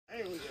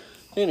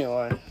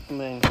Anyway, I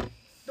mean,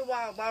 The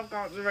wildlife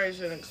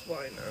conservation,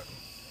 explain it.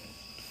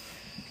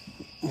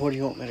 what do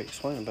you want me to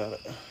explain about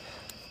it?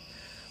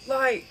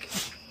 Like,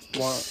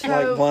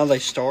 Why they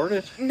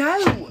started?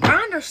 no, I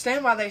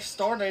understand why they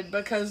started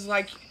because,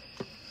 like,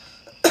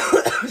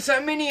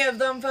 so many of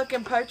them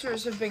fucking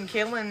poachers have been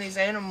killing these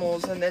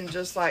animals and then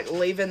just, like,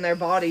 leaving their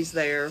bodies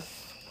there.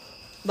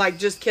 Like,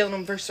 just killing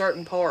them for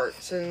certain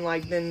parts and,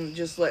 like, then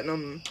just letting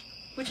them...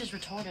 Which is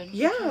retarded.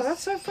 Yeah,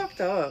 that's so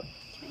fucked up.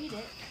 You eat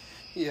it.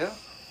 Yeah,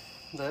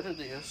 that it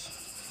is.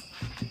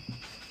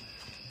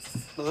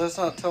 But that's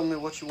not telling me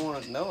what you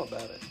wanted to know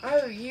about it.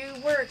 Oh, you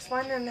were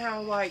explaining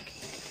how, like,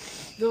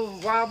 the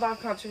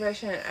wildlife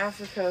conservation in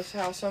Africa is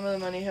how some of the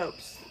money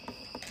helps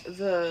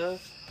the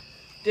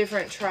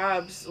different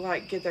tribes,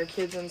 like, get their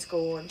kids in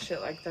school and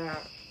shit like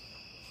that.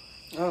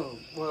 Oh,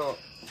 well,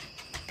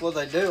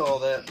 they do all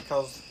that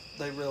because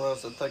they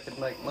realize that they could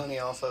make money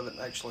off of it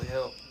and actually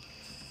help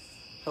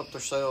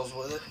themselves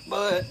with it.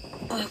 But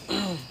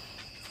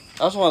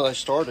that's why they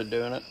started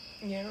doing it.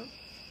 Yeah.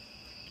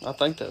 I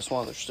think that's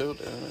why they're still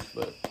doing it,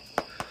 but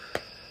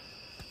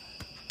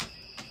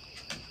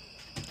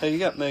hey, you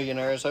got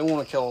millionaires, they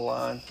want to kill a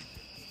lion.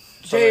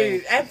 So,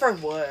 Dude, and for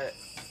what?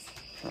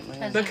 I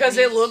mean, Because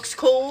it looks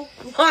cool?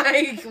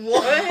 Like,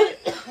 what?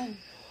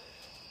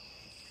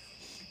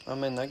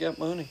 they got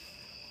money.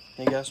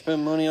 You got to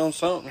spend money on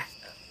something.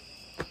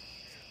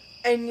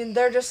 And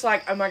they're just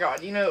like, oh my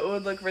god, you know it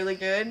would look really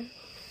good?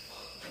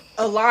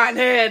 A lion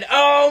head.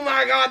 Oh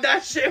my god,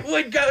 that shit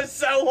would go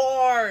so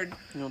hard.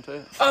 You want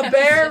that? A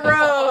bear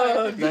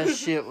rug. That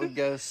shit would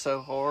go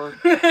so hard.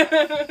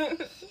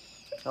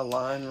 A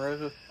lion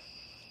rug.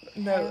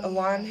 No, a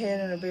lion head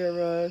and a bear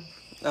rug.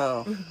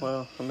 Oh,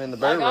 well, the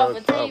bear Like off rug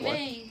the probably.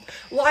 TV.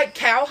 Like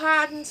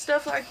cowhide and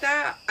stuff like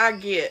that, I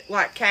get.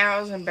 Like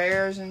cows and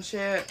bears and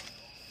shit.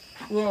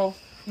 Well,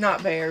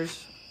 not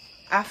bears.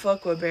 I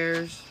fuck with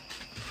bears.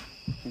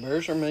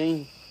 Bears are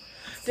mean.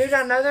 Dude,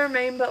 I know they're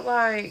mean, but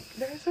like,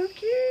 they're so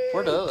cute.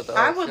 Where the other dogs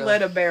I would go?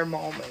 let a bear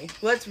maul me.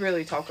 Let's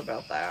really talk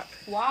about that.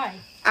 Why?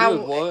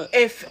 Dude, what?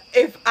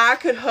 If I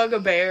could hug a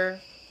bear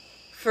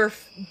for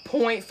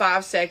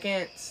 0.5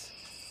 seconds,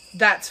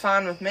 that's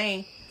fine with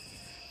me.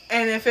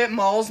 And if it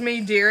mauls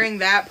me during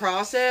that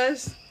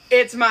process,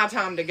 it's my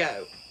time to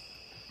go.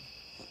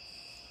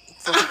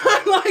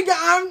 Like,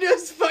 I'm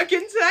just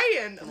fucking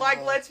saying.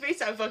 Like, let's be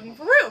so fucking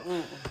for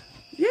real.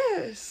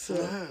 Yes.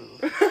 No.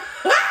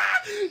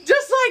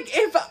 Just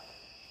like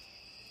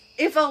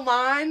if a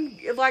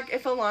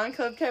lion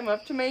cub came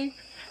up to me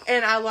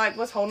and I like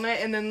was holding it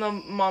and then the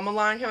mama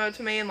lion came up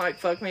to me and like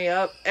fucked me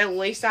up, at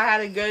least I had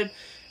a good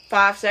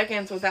 5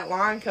 seconds with that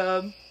lion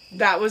cub.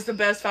 That was the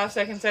best 5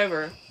 seconds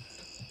ever.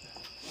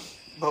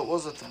 But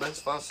was it the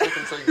best 5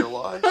 seconds of your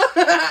life?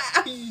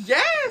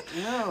 Yes.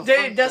 No.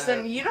 Dude,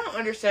 Dustin, you don't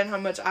understand how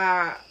much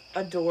I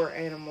adore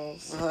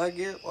animals. I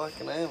get like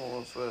an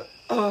animal, but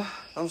Ugh.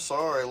 I'm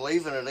sorry,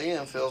 leaving it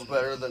in feels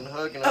better than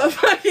hugging A a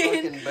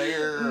fucking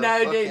bear or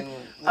no, fucking dude.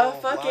 A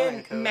lion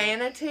fucking cub.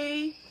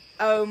 manatee.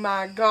 Oh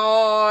my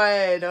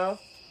god.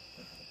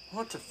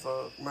 What the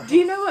fuck, bro? Do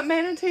you know what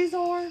manatees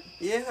are?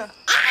 Yeah.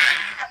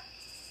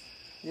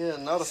 Yeah,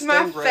 not a It's my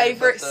stingray.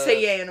 favorite but,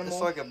 sea animal.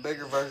 It's like a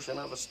bigger version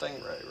of a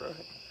stingray, right?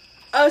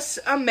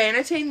 A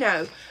manatee?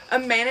 No. A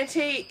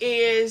manatee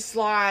is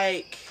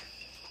like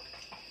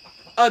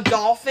a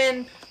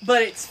dolphin,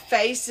 but its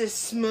face is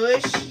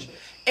smushed,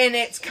 and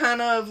it's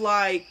kind of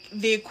like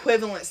the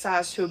equivalent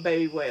size to a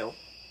baby whale.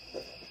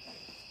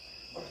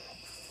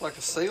 Like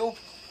a seal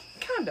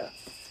Kinda.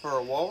 or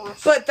a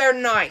walrus. But they're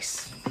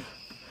nice.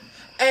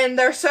 And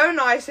they're so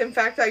nice, in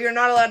fact, that you're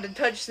not allowed to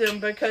touch them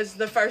because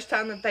the first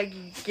time that they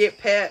get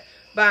pet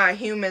by a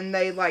human,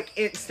 they, like,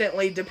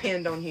 instantly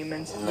depend on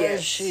humans. Oh,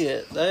 Yes.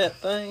 shit, that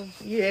thing.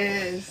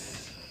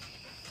 Yes.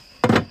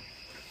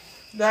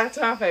 That's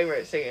my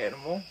favorite sea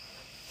animal.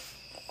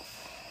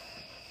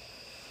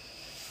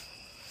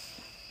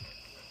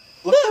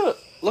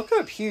 Look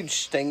up huge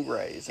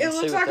stingrays. It And see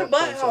looks what like a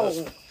that comes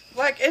butthole. up.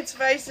 Like, its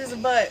face is a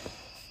butt.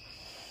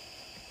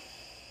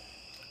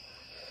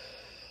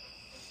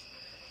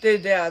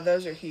 Dude, yeah,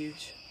 those are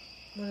huge.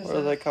 What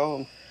are they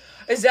called?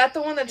 Is that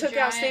the one that The took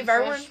out giant Steve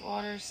Irwin?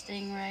 freshwater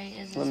stingray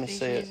is Let a me see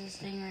species it. of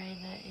stingray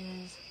that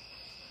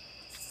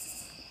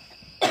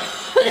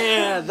is...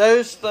 Yeah,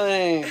 those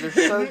things. They're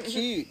so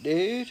cute,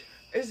 dude.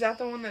 Is that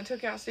the one that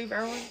took out Steve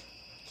Irwin?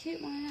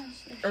 Cute my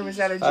ass. Or was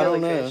that a I don't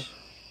know. jellyfish?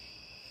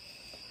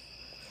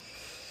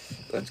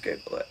 Let's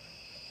Google it.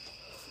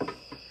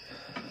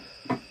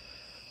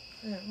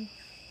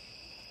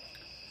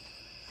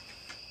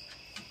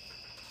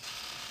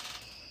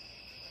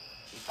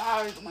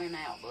 Fires went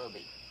out,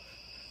 Bubby.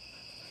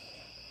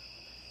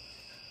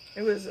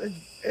 It was a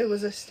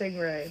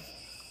stingray.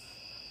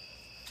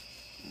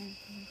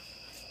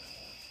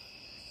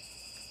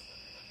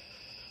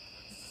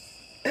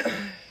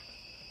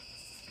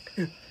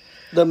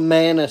 The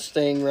mana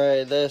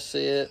stingray, that's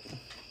it.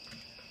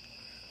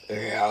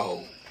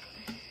 Ow.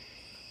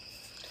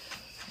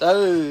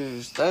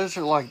 Those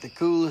are like the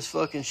coolest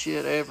fucking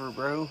shit ever,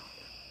 bro.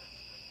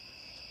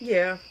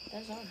 Yeah.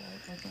 Those are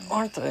dope.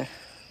 Aren't they?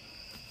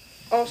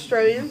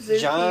 Australian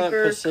Giant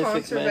zookeeper,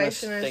 Pacific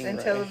Menace conservationist, and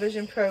stingray.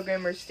 television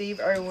programmer Steve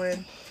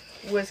Irwin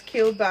was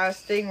killed by a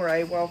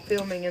stingray while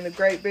filming in the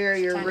Great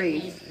Barrier Tiny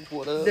Reef. meat.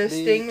 What up, The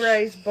bitch?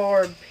 stingray's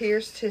barb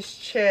pierced his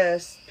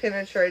chest,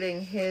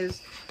 penetrating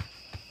his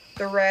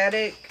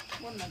thoracic.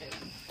 What am I doing?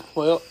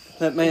 Well,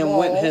 that man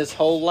went Wall. his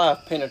whole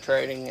life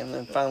penetrating and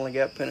then finally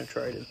got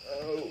penetrated.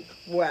 Oh,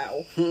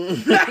 wow.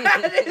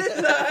 That is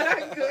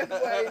a good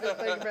way to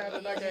think about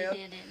it, I He guess.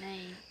 did, didn't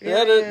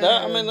he?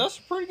 I mean, that's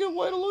a pretty good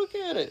way to look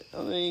at it.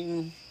 I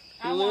mean,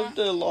 he I lived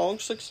a long,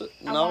 not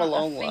a want a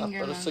long life, finger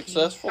but a monkey.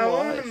 successful I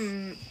want life.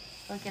 him.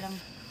 Look at them.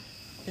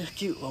 Yeah,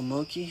 cute little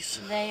monkeys.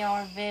 They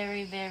are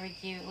very, very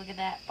cute. Look at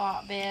that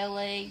pot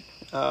belly.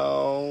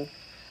 Oh,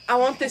 I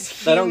want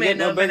this They don't get human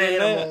no of an bigger than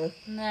that. animal.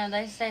 No,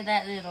 they say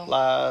that little.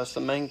 lies, the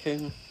Maine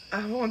Coon.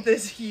 I want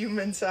this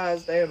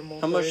human-sized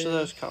animal. How much please. do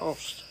those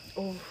cost?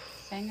 Oh,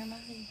 Finger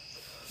monkey?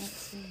 Let's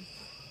see.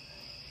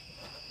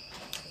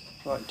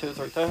 Like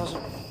 2,000 or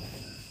 3,000.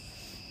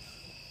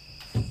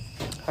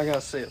 I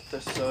gotta see if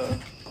this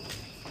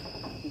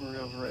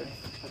grill's ready.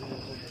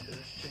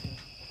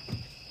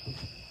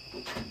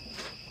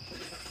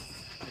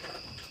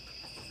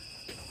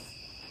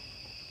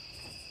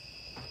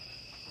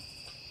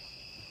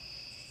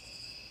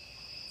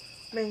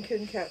 Maine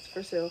Coon cats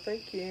for sale.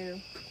 Thank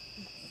you.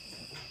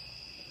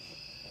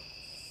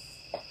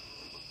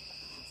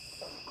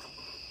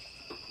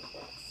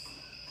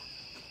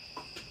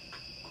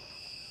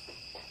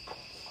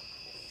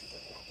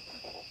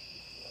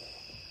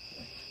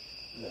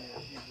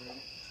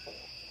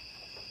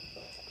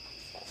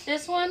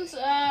 This one's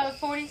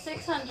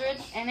 4,600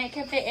 and it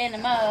can fit in a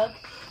mug.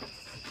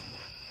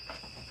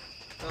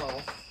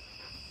 Oh,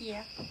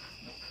 Yeah.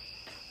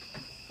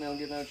 they don't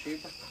get no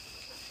cheaper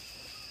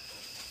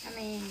I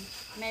mean,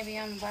 maybe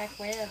on the black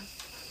web.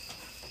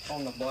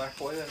 on the black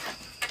web.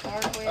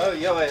 Dark web. Oh,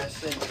 your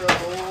ass in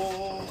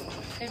trouble.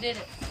 Who did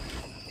it?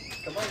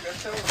 Come on, go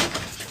tell them.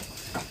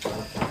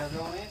 Y'all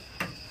going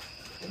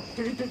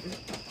in?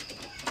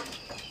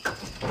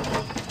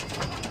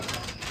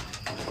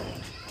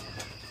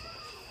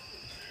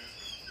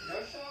 Go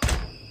shop.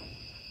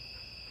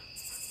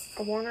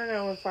 I want to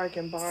know if I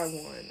can buy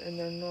one, and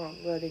they're not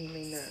letting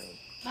me know.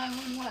 Buy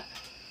one what?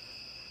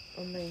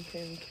 A Maine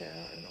Coon cat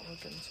in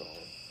Arkansas.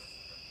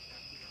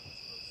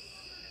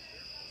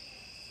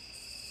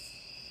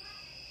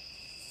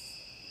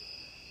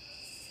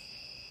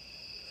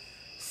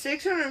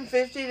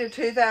 $650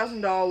 to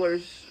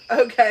 $2,000.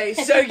 Okay,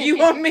 so you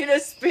want me to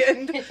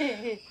spend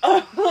You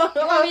a want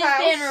me to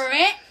spend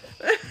house?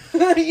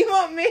 rent? You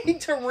want me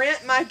to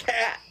rent my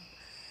cat?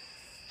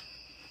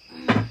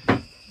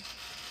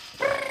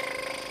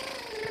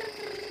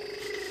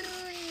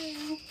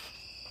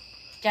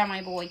 Yeah,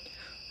 my boy.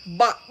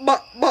 But.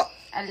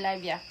 I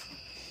love ya.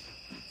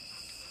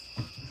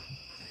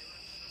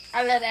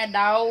 I love that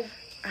dog.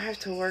 I have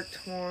to work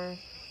tomorrow.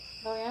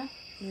 Oh, yeah?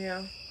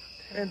 Yeah.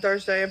 And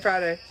Thursday and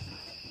Friday.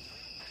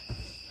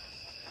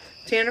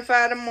 10 to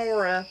 5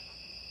 tomorrow.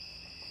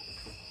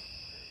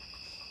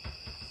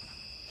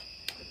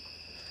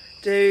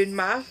 Dude,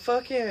 my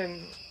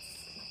fucking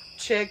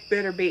check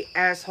better be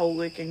asshole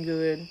licking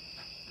good.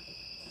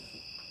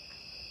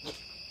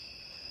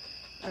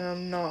 And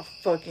I'm not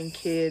fucking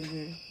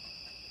kidding.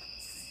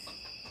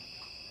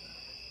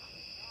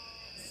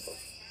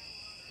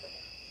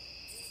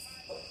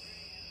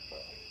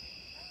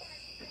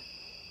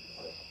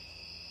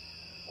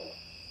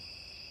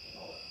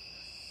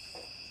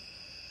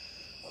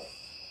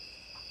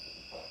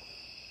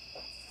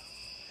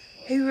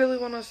 He really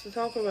wants us to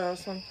talk about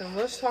something.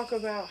 Let's talk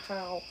about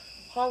how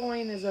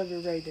Halloween is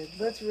overrated.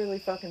 Let's really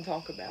fucking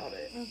talk about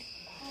it.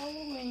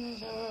 Halloween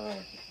is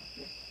overrated.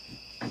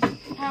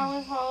 How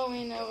is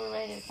Halloween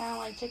overrated? Kind of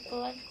like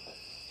Chick-fil-A?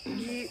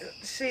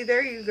 See,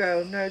 there you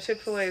go. No,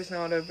 Chick-fil-A is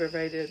not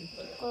overrated.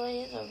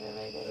 Chick-fil-A is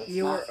overrated. It's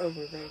You're not.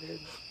 overrated.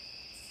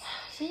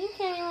 See, you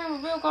can't even have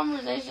a real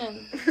conversation.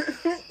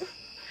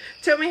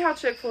 Tell me how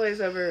Chick-fil-A is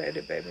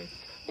overrated, baby.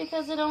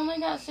 Because it only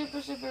got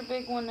super, super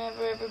big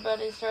whenever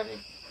everybody started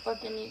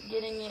fucking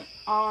getting it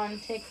on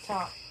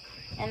TikTok.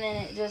 And then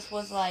it just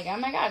was like, oh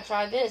my god,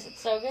 try this.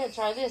 It's so good.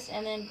 Try this.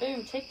 And then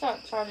boom,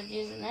 TikTok started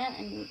using that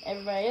and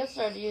everybody else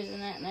started using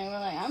that. And they were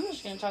like, I'm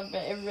just going to talk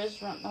about every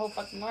restaurant in the whole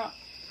fucking world.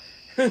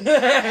 And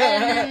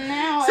then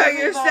now So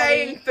you're everybody-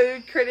 saying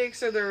food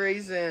critics are the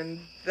reason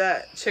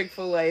that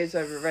Chick-fil-A is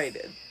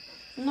overrated?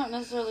 Not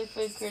necessarily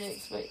food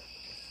critics, but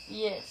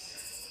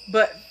yes.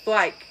 But,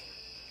 like,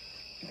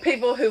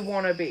 people who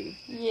want to be.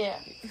 Yeah.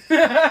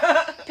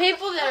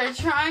 People that are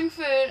trying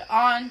food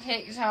on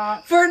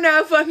TikTok. For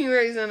no fucking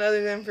reason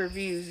other than for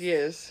views,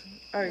 yes.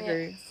 I Yeah.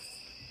 agree.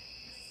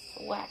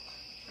 Whack.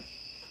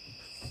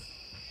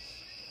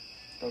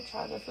 Go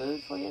try the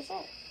food for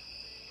yourself.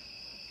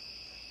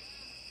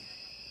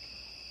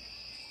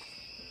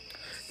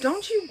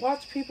 Don't you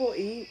watch people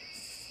eat?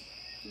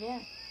 Yeah.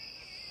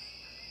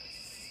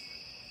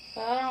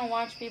 But I don't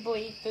watch people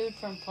eat food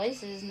from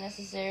places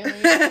necessarily.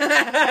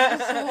 I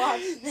just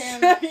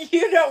watch them.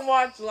 You don't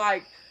watch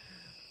like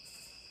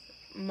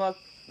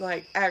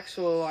like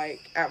actual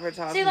like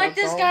advertising. See, like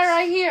this guy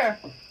right here.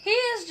 He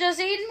is just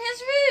eating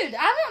his food.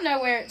 I don't know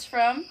where it's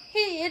from.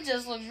 It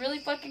just looks really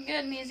fucking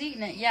good and he's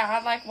eating it. Yeah,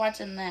 I like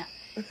watching that.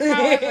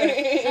 However,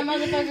 the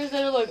motherfuckers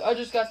that are like, I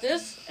just got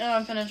this and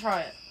I'm finna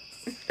try it.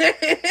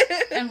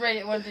 And rate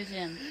it 1 through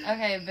 10.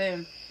 Okay,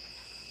 boom.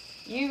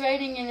 You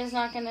rating it is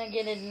not gonna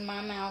get it in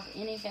my mouth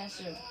any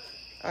faster.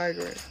 I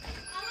agree.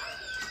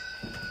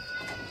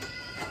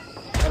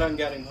 I done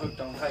got him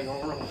hooked on Hey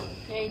Arnold.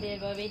 Yeah, you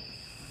did, Bubby.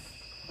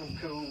 I'm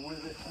cool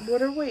with it.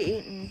 What are we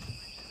eating?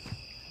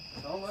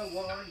 I don't know,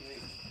 what are you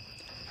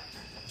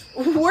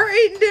eating? We're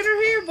eating dinner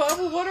here,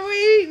 Bubba. What are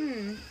we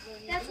eating?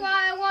 That's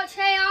why I watch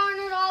Hey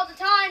Arnold all the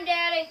time,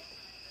 Daddy.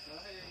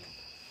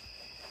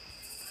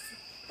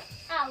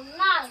 I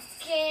love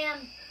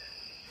Cam.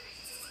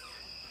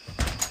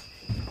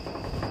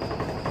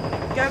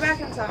 Go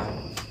back inside.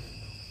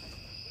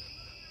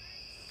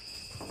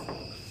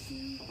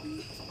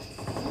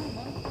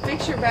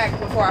 Fix your back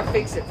before I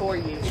fix it for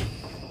you.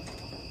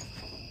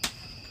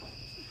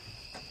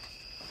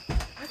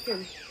 I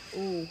can.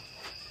 Ooh,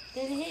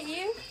 Did it hit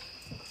you?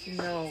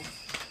 no.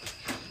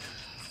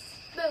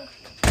 Boo.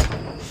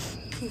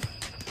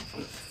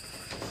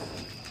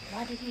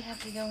 Why did he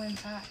have to go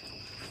inside?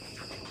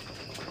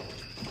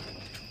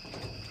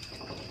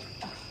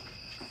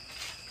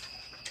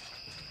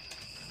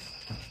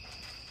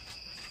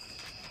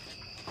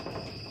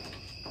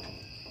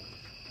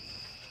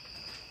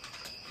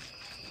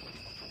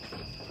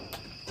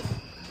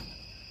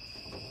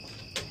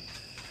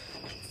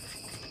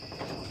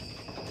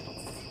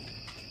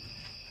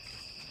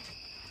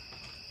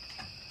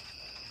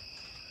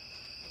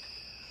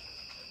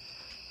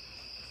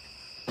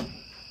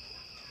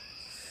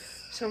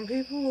 Some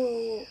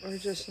people are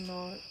just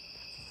not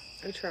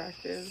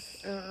attractive,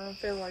 and I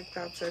feel like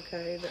that's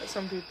okay. That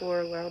some people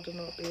are allowed to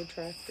not be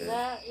attractive.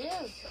 That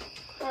is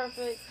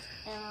perfect,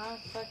 and I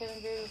fucking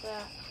agree with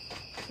that.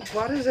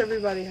 Why does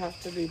everybody have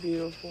to be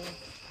beautiful?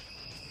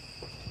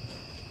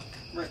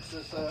 Rinse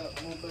this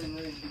out. We'll be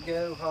ready to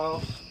go,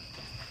 Hoss.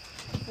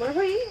 What are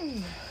we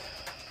eating?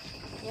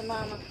 Your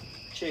mama.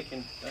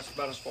 Chicken. That's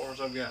about as far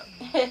as I've got.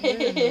 You're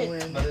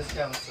annoying. But it's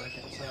got a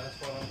second, so that's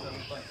what I'm going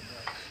to think about.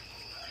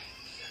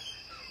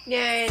 Na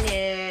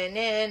na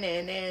na na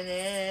na na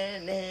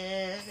na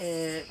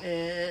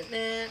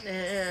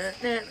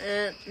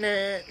na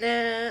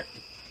na.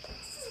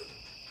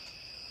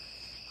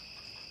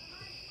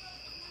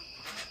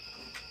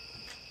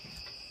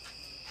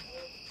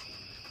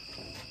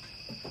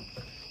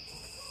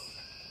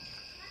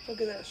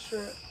 Look at that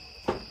strip.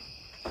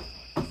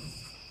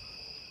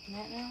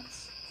 Nut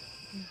nuts.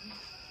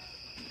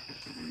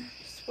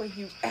 That's where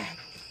you act.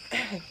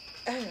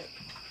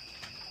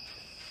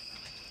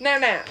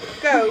 Now,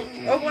 go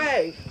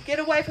away. Get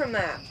away from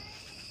that.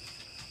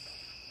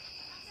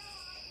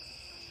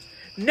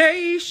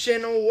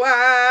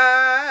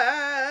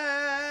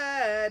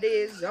 Nationwide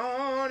is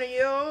on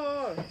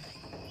your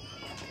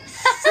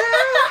side.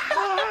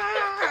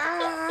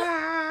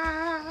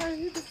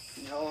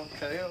 Y'all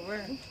okay over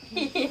there?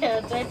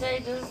 Yeah,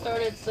 Tay just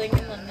started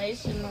singing the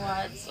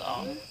Nationwide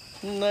song.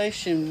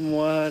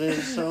 Nationwide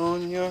is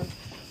on your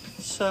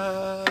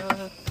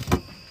side.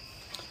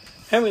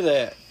 Hand me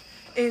that.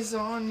 Is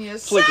on your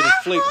Flickety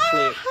side. flick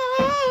flick.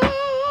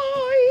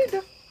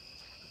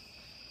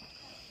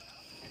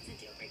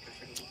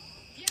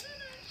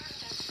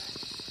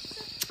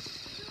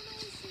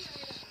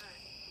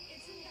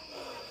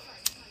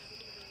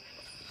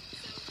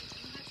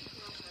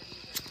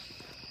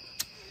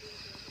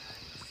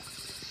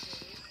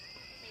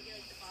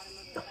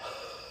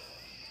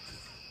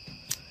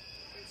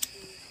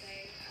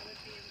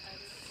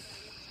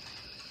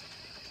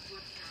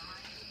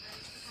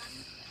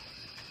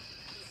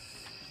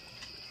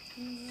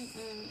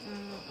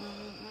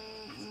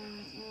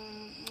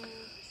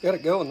 Got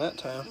it going that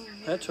time.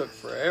 That took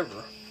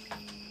forever.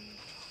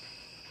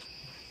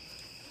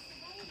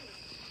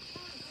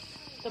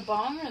 The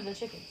bong or the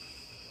chicken?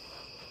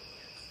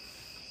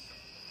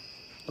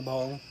 The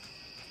bong.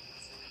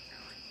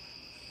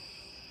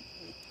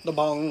 The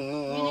bong.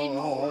 You need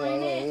more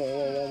in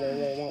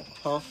it.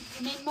 Huh?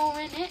 Need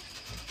more in it?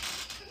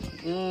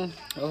 I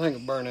think it'll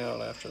burn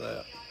out after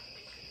that.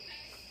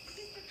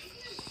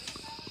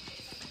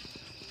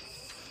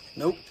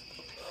 Nope.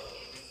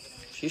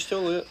 She's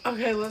still lit.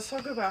 Okay, let's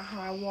talk about how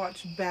I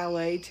watch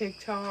ballet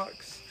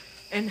TikToks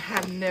and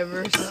have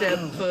never set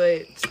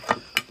foot.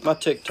 My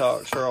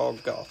TikToks are all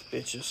goth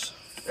bitches.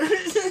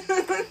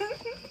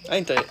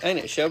 Ain't they? Ain't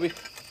it, Shelby?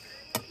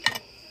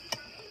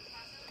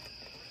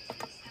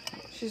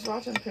 She's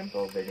watching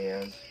pimple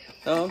videos.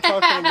 No, I'm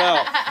talking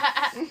about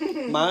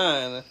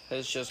mine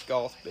is just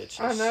goth bitches.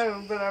 I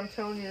know, but I'm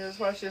telling you, that's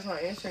why she's not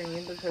answering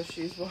you, because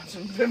she's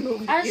watching pimple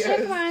videos. I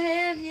shook my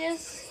head,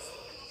 yes.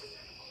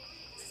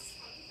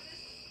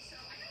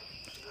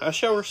 I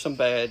show her some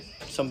bad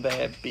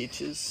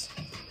bitches.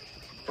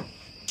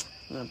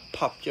 And I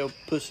pop your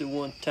pussy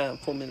one time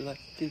for me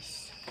like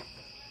this.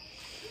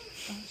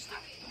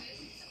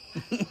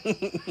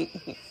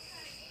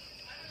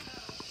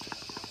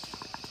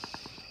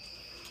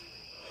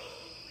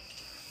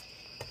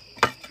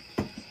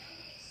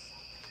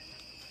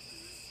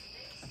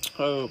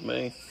 Oh,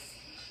 man.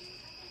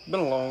 Been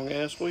a long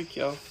ass week,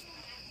 y'all.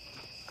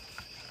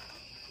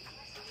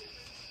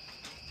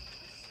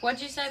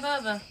 What'd you say,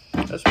 Bubba?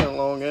 That's been a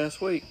long ass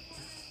week.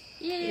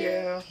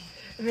 Yeah.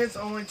 And it's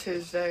only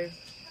Tuesday.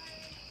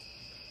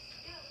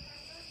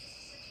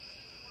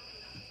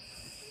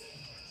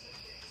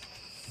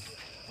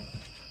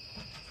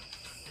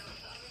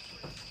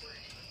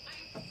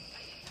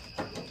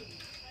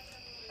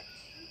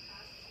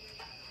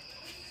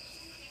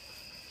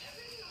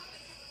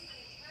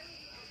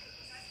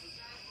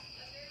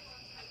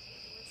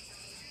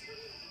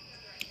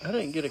 I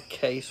didn't get a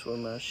case with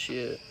my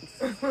shit.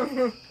 Shit,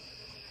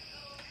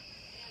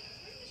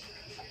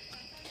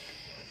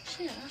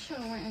 I should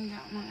have went and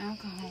got my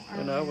alcohol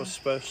earlier. And I was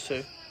supposed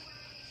to.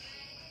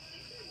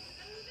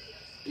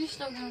 You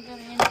still gonna go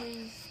to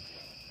Andy's?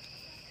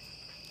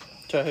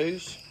 To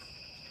whose?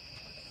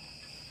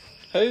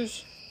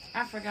 Whose?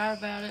 I forgot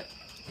about it.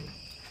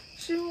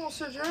 She wants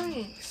a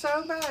drink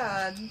so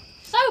bad.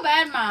 So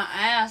bad, my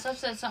ass. I've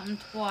said something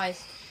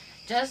twice.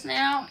 Just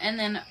now and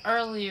then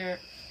earlier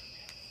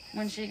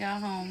when she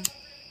got home.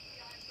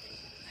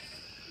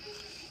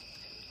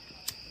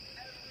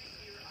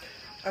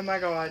 Oh my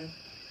god.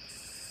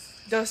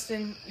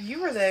 Dustin,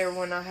 you were there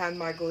when I had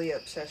my Glee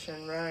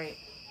obsession, right?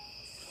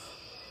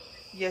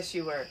 Yes,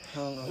 you were. I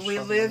don't know.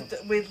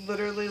 We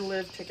literally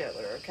lived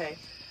together, okay?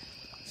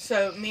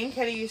 So, me and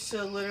Katie used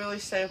to literally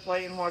stay up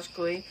late and watch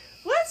Glee.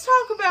 Let's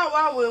talk about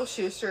why Will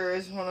Schuester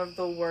is one of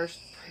the worst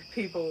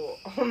people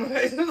on the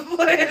face of the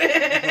planet.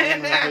 I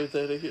don't know who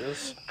that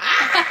is.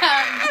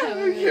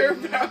 You're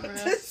about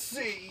to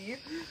see.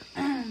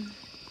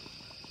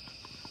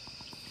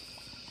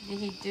 Did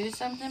he do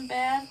something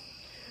bad?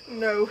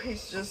 No,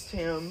 he's just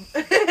him.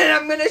 And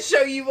I'm going to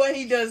show you what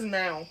he does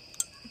now.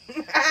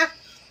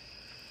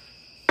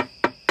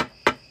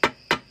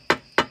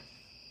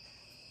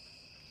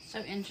 So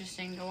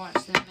interesting to watch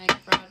them make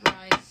fried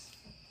rice.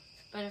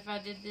 But if I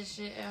did this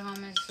shit at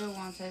home, it still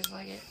won't taste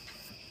like it.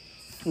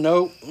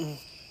 Nope.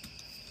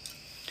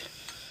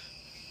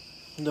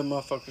 The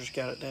motherfuckers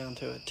got it down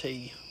to a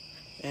T.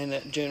 And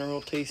that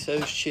General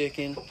Tso's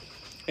chicken.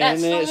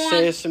 That's And the that one.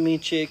 sesame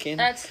chicken.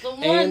 That's the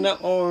one. And the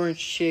orange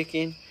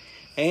chicken.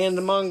 And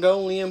the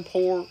Mongolian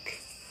pork.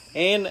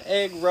 And the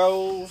egg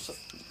rolls.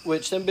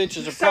 Which them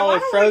bitches are So why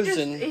probably don't we just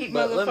frozen. eat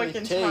But let me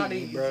motherfucking tell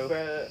you, Toddies,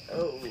 bro.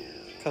 Oh.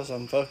 Because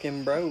I'm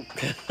fucking broke.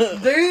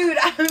 Dude,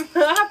 I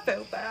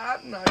felt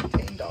that.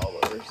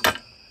 $19.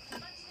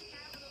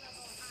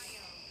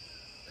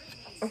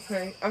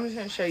 Okay, I'm just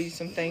going to show you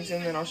some things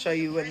and then I'll show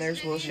you when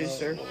there's Will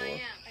Schuester. I got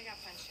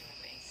punched in the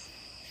face.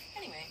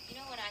 Anyway, you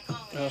know what I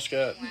call it? I just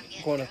got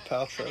Gwyneth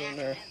Paltrow in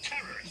there.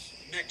 Terrorists.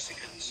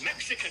 Mexicans.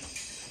 Mexican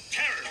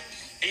terror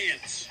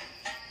ants.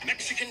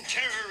 Mexican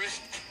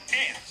terrorist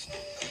ants.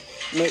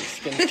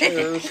 Mexican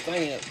terrorist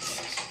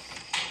ants.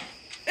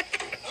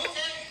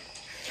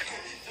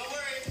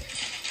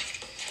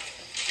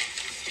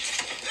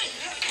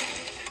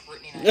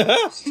 Brittany and I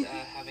were just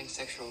having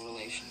sexual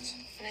relations.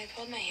 When I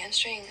pulled my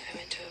hamstring, I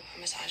went to a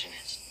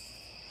misogynist.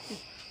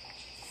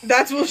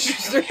 That's Will We're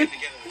Schuester. getting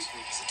together this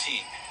week as a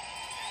team.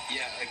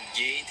 Yeah, a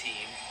gay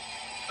team.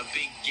 A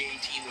big gay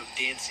team of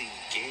dancing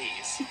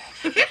gays.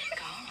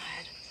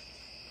 God.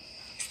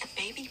 Is the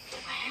baby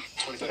black?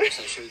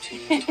 25% show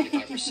tunes,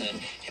 25%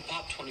 hip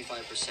hop,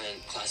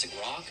 25% classic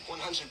rock.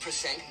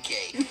 100%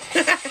 gay.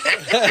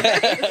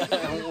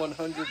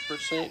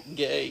 100%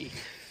 gay.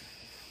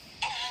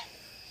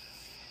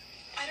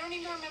 I don't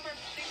even remember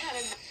putting that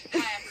in.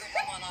 Hi, I'm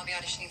Brittany One. I'll be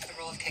auditioning for the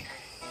role of kicker.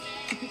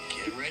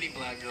 Get ready,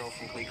 black girl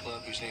from Glee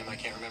Club, whose name I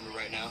can't remember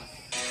right now.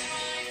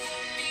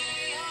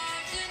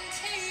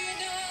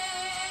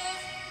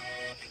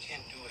 I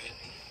can't do it.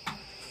 I'm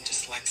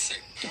dyslexic.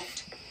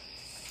 Don't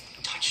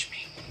touch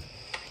me.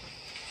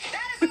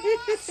 That is a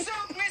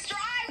lawsuit, mister. I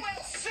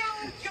will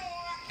sue your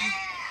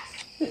ass.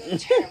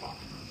 Terrible.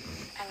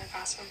 I look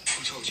awesome.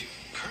 Who told you?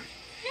 Kurt?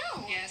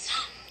 No. Yes.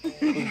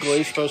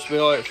 Glee's supposed to be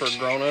like for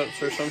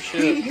grown-ups or some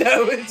shit.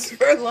 No, it's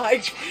for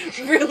like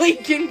really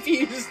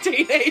confused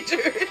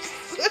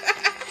teenagers.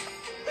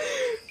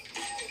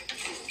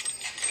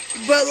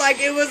 But like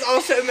it was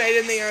also made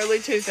in the early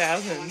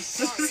 2000s.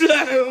 So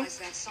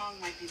That song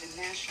might be the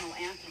national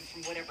anthem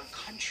from whatever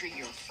country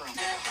you're from.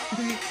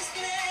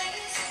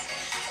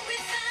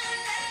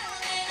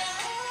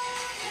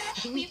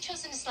 We've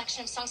chosen a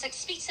selection of songs that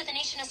speaks to the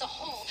nation as a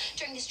whole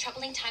during these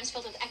troubling times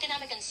filled with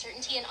economic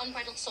uncertainty and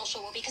unbridled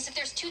social war. Because if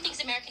there's two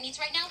things America needs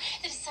right now,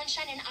 that is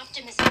sunshine and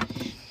optimism.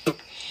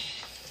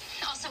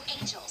 Also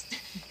angels.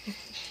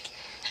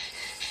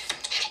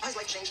 Eyes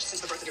like changed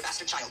since the birth of your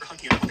bastard child. We're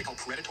hunting you what they call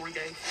predatory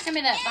gay. Send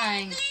me that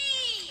thing.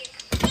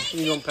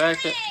 You gonna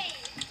pack it?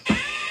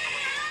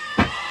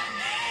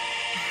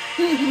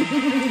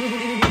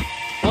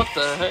 What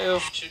the hell?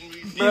 Shouldn't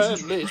be Bro, that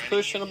bitch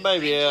pushing a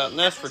baby out, and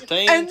that's for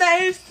teens. and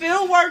they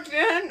still worked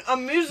in a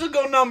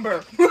musical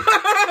number. I've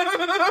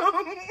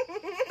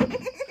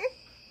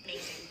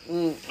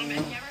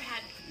never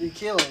had You're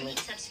killing me. meat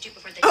substitute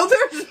before the Oh,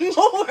 there's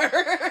more.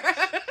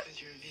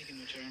 Because you're a vegan,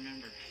 which I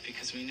remember.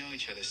 Because we know know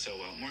each other so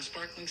well. More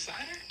sparkling cider?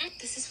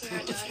 This is where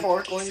our daughter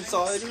Sparkling gets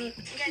cider? You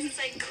guys, it's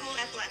like cool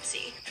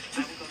epilepsy. I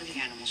will go to the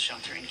animal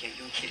shelter and get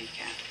you a kitty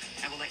cat.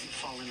 I will let you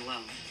fall in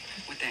love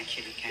with that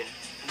kitty cat.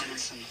 And then on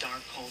some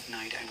dark, cold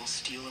night, I will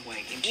steal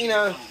away into You your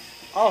know, home.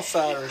 all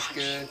cider's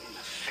good.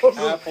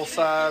 Apple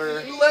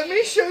cider, Let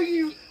me show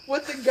you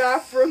what the guy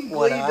from Glee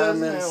what does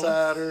I'm in now.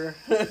 cider.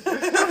 I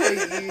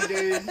hate you,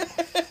 dude.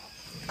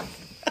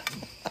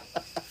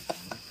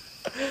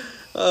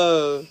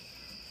 Oh,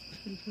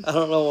 I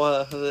don't know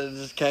why that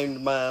just came to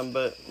mind,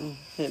 but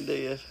it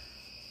did.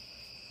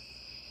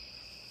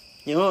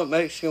 You know what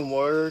Mexican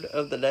word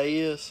of the day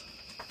is?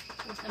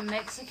 What the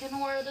Mexican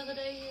word of the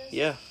day is?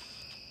 Yeah.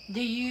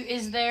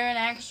 Is there an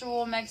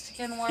actual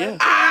Mexican word? Yeah.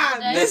 Ah,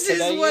 Today? this is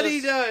Today what is-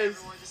 he does.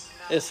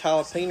 It's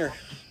jalapeno.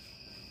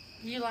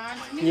 You lying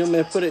to me? You want me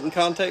to put it in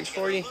context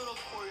for you?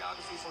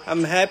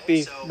 I'm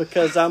happy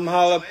because I'm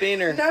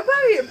jalapeno.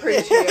 Nobody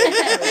appreciates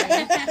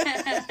it.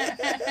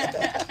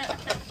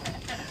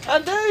 I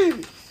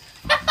do.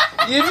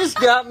 You just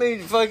got me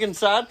fucking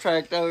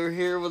sidetracked over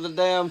here with a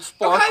damn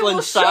sparkling okay,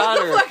 well,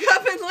 cider. Shut the fuck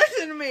up and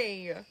listen to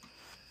me.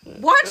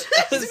 Watch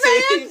this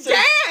See, man he said,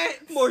 dance.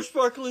 More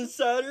sparkling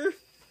cider.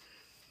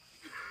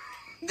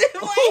 The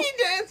way he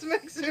dance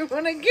makes me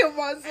want to kill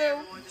myself.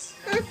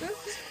 Welcome to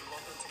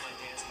my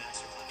dance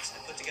masterclass. I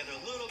put together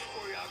a little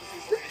choreography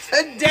for you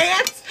A today.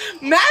 dance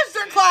I'm gonna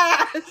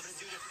masterclass. do the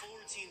full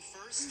routine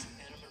first, and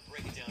I'm gonna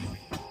break it down for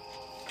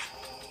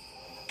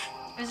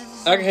you. Is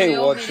this I a can't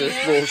real watch video? this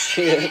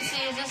bullshit. Let me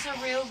see, is this a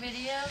real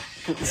video?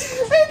 It's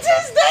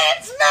his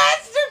dance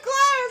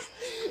masterclass.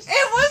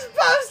 It was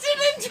posted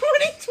in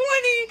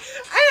 2020,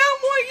 and I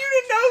want you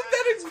to know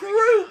that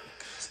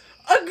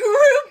a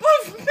group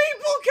of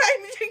people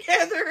came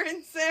together and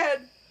said,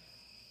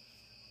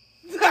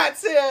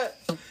 "That's it.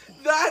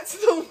 That's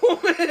the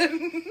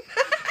woman."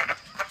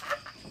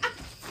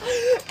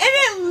 And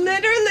it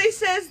literally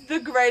says the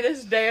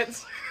greatest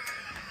dance.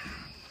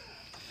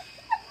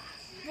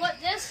 What,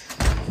 this?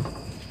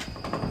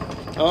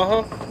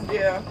 Uh huh.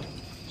 Yeah.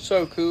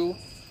 So cool.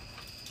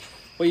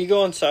 Well, you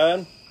go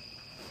inside.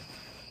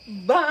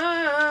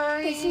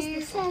 Bye. This is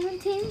the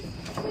 17th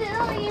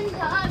million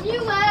time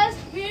you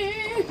asked me.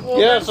 Well,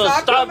 Yeah, then so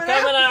stop coming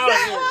out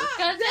here.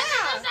 Because this is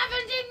the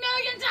 17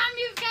 million time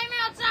you came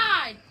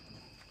outside.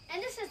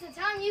 And this is the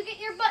time you get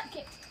your butt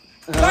kicked.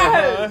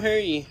 I hear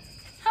you.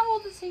 How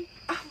old is he?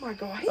 Oh my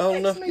god, he Old makes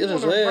enough to me get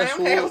his want to ass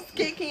roundhouse whooped.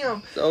 kick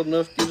him. Old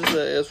enough to get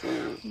his ass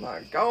whooped. My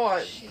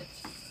god.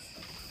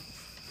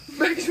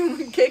 Makes me want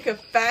to kick a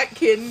fat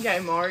kid in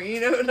Kmart. You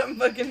know what I'm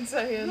fucking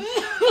saying?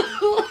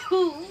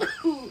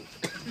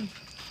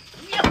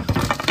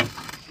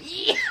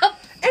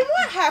 And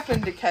what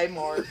happened to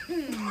Kmart?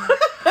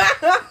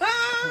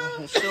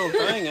 It's still a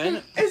thing, ain't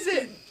it? Is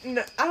it?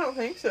 No, I don't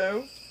think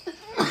so.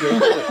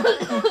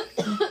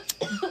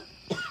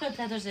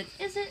 Heather said,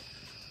 is it?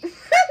 Is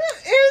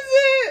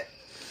it?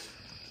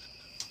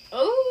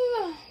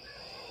 Oh.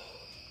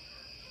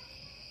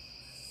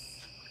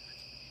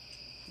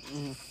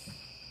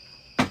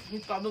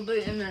 He's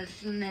probably in there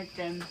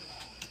snitching.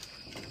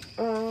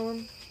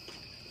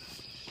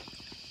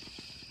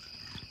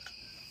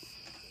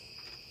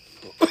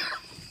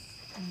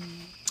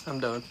 I'm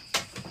done.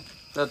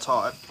 That's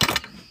hot.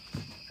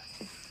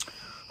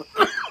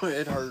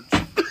 It hurts.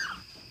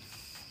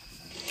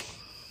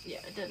 Yeah,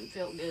 it doesn't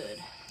feel good.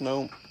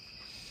 No.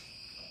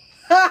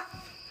 Ha!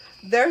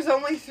 There's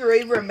only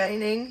 3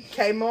 remaining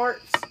Kmarts,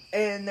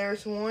 and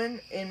there's one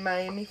in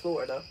Miami,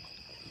 Florida.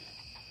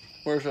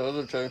 Where's the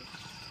other 2?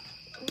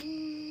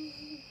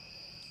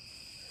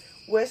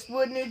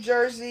 Westwood, New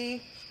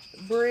Jersey,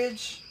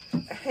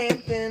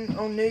 Bridgehampton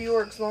on New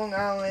York's Long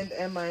Island,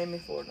 and Miami,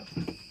 Florida.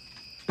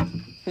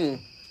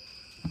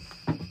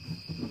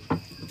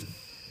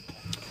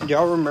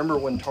 Y'all remember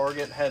when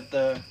Target had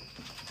the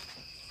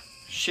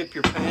ship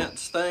your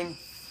pants thing?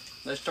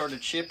 They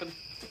started shipping.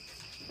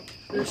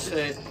 They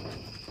said,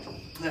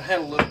 they had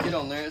a little kid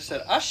on there that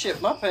said, I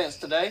shipped my pants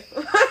today.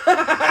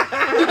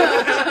 I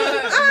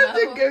have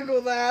to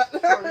Google that.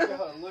 Swear to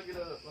God, look it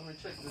up. Let me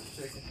check this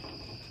chicken.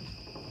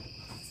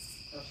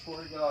 I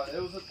swear to God,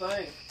 it was a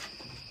thing.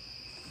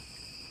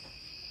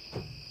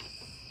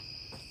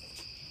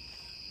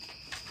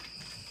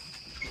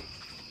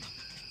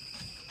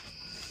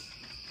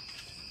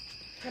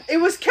 It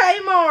was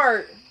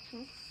Kmart.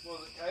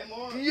 Was it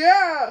Kmart?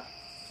 Yeah.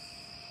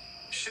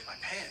 Ship my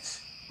pants.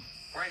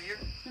 Right here?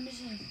 Let me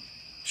see.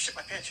 Ship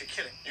my pants? You're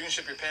kidding. You can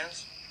ship your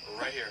pants?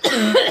 Right here. You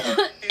hear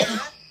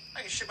that?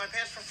 I can ship my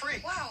pants for free.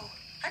 Wow,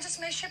 I just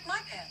may ship my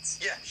pants.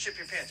 Yeah, ship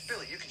your pants.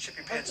 Billy, you can ship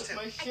your pants too.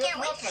 I can't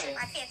wait to ship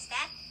my pants,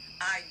 Dad.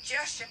 I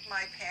just shipped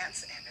my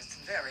pants, and it's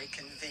very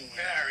convenient.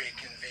 Very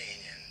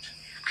convenient.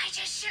 I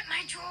just shipped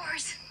my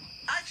drawers.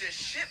 I just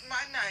shipped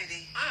my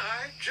nightie.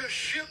 I just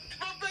shipped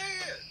my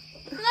bed.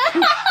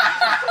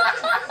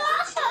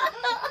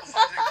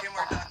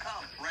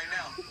 Kmart.com right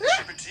now.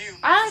 Ship it to you.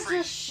 I for free.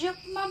 just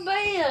shipped my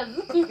bed.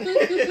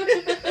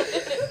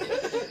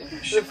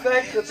 The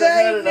fact that they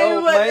They had an knew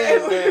old what they man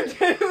do were it.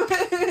 The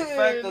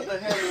fact that doing. they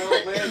had an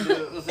old man do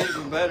it was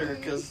even better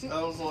because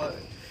I was like,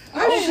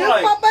 I was shit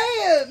like- my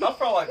bed. I was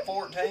probably like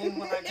 14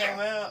 when that came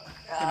out.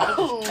 And I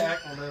just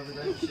cackled over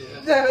that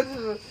shit.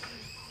 That's-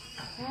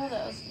 Oh,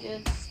 that was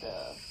good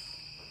stuff.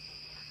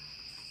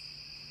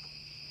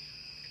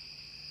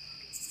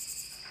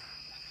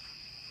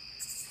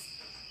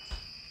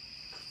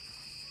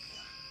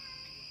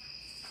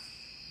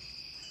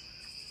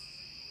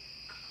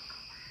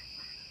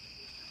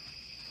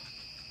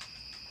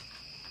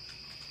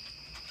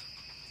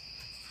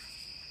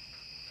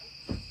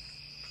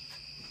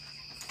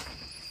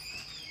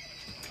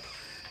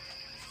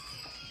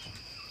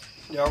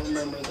 Y'all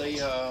remember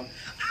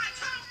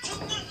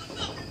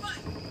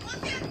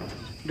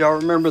y'all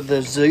remember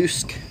the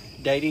Zeus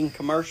dating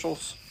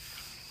commercials?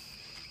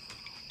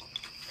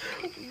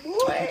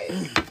 What?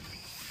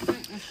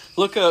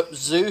 Look up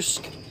Zeus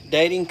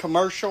dating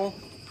commercial,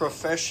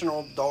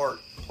 professional dart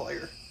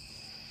player.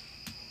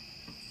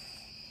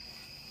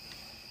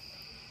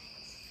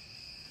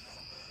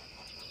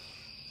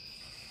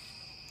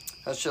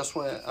 That's just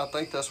when, I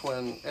think that's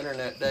when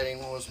internet dating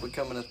was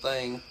becoming a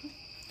thing.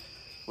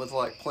 With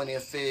like Plenty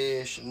of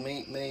Fish and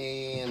Meet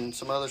Me and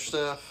some other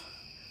stuff.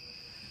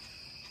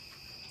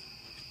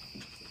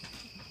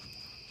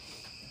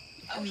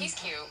 Oh, he's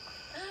cute.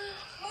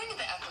 More into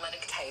the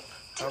athletic type.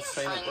 Didn't I've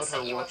seen your it, friend let set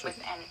her you watch up it.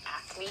 with an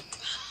athlete?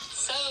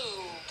 So,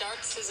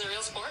 darts is a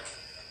real sport?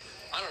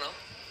 I don't know.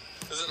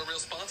 Is it a real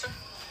sponsor?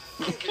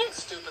 I'm getting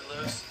stupid,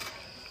 Liz.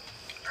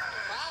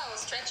 Wow,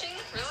 stretching?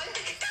 Really?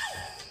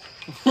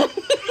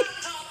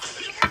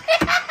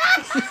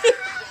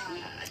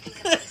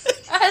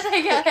 I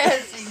think I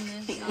have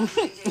seen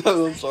this.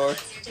 Oh, I'm sorry.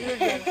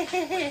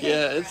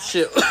 Yeah, it's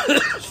shit.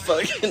 It's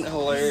fucking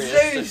hilarious.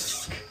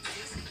 Zeus.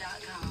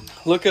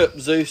 Look up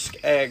Zeus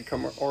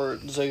or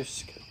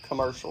Zeus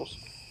commercials.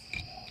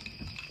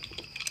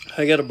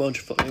 I got a bunch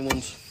of funny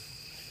ones.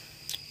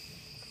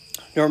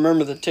 You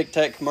remember the Tic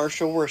Tac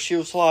commercial where she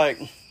was like,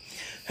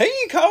 "Who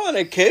you calling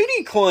a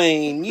cootie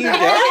queen? You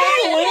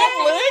dirty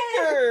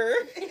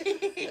liquor."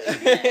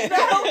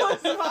 That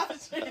was my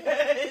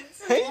shit.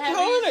 Who you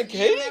calling a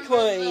cootie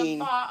queen?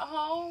 The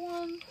pothole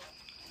one?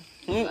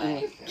 Mm-mm.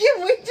 Can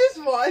we just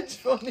watch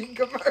funny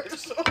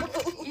commercials?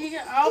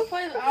 I'll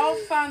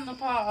find the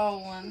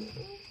pothole one.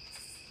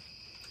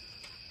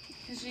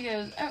 And she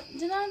goes, oh,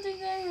 did I do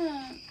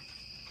that?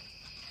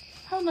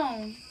 Hold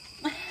on.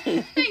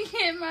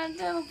 Get my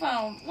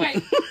telephone.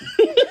 Wait.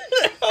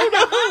 Hold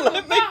on,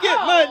 let me get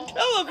my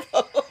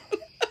telephone.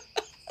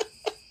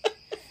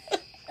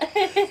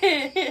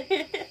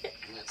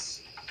 Let's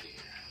see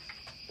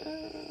here.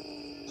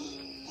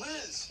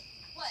 Liz!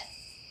 What?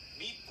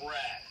 Meet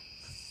Brad.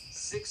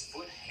 6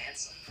 foot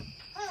handsome.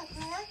 Hi,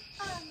 Brad.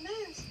 I'm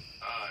Liz.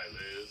 Hi,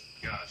 Liz.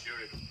 Gosh, you're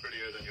even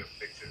prettier than your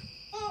picture.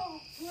 Oh,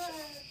 Brad.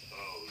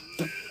 Oh,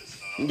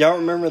 Liz. Y'all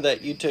remember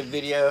that YouTube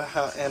video,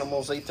 How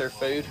Animals Eat Their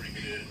Food?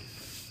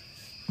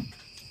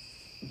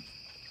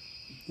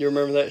 You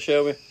remember that,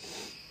 Shelby?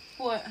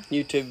 What?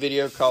 YouTube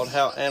video called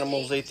How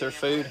Animals Eat Their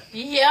Food?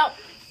 Yep.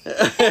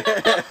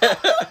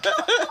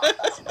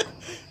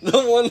 The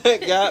one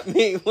that got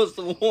me was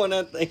the one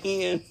at the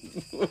end.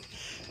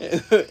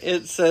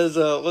 It says,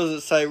 what does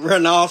it say?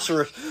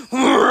 Rhinoceros.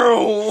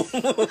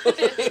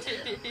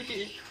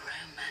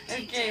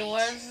 Okay,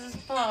 what's this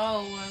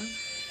pothole one?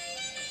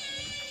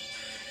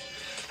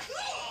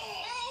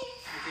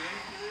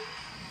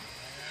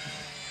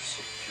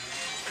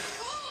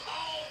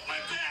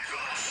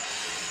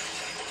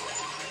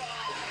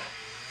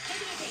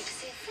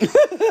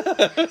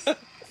 Zeus,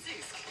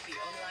 the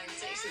online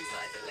dating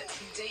site that lets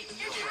you date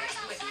your way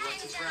whether you want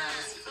to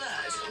browse,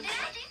 flirt, or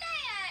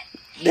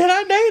Did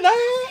I do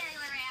that?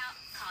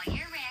 Call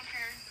your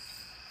wrecker.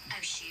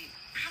 Oh, shoot.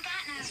 I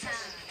got no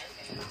phone.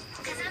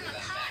 Because I'm a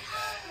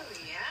pothole. Oh,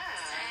 yeah.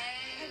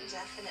 I could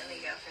definitely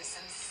go for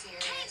some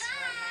serious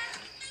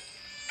romance.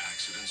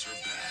 Accidents are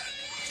bad.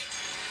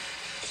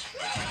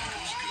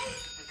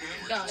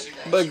 God.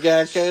 But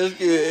Geico's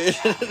good.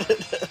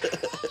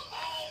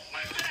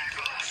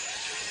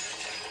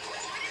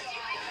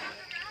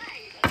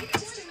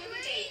 Just a new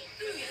date.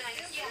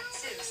 Yeah,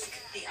 Zeus,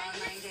 the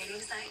online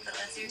dating site that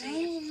lets you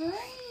date.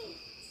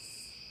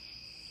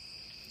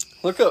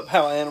 Look up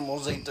How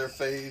Animals Eat Their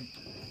Food.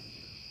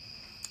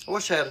 I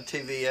wish I had a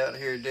TV out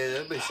here, dude.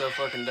 That'd be so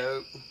fucking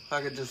dope.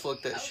 I could just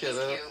look that shit He's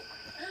up. cute.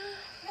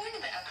 More into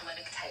the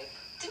athletic type.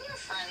 Didn't your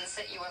friend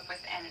set you up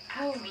with an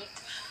athlete?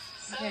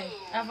 So, Okay,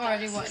 I've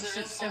already watched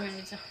it so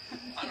many times.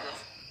 I don't know.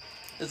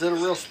 Is it a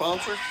real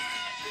sponsor?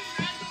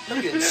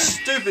 I'm getting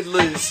stupid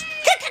loose.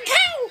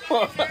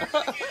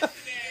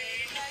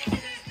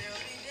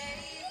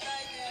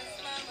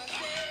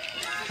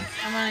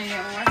 I'm gonna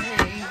get more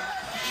tea.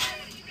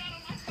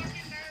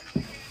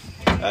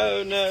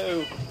 Oh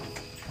no.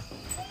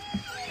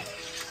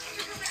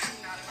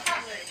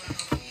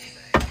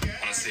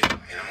 Want to see how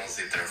animals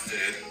eat their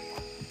food?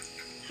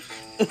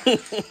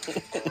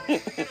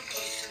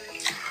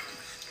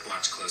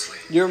 Watch closely.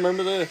 You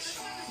remember this?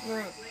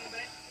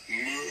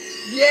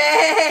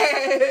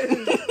 Yes!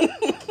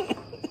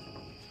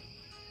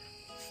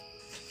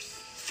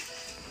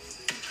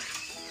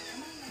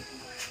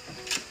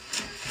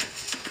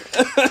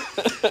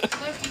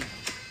 Loki.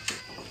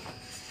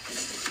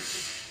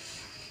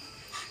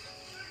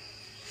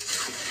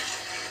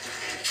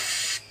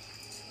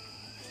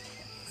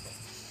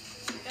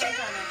 Go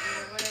try that,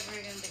 dude, whatever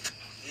you're gonna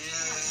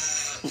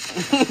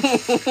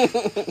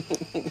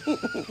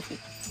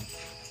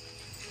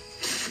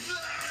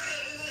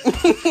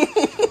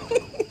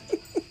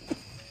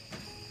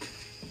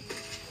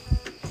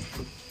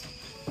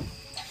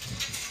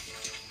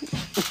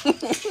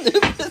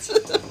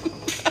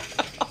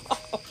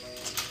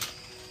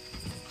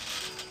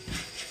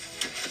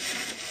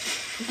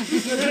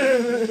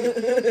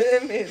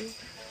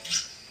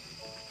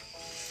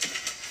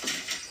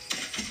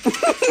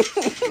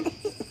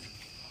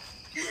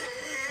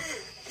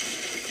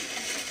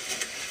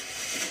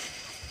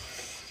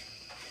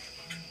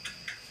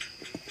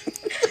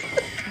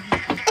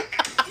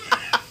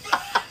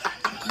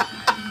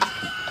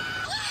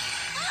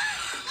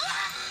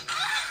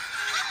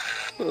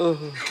Oh.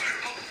 And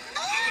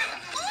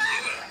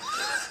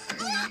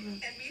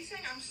me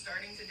saying I'm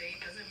starting to date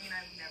doesn't mean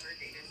I've never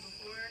dated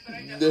before, but I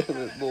definitely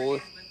Damn it, boy.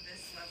 with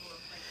this level of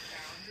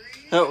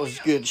boundaries. That was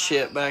good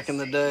shit back in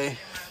the day.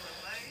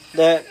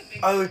 That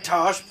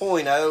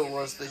Tosh.0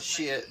 was the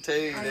shit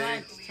too, I dude.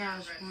 liked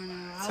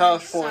Tosh.0.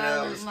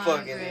 Tosh.0 was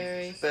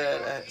fucking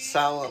bad.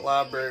 Silent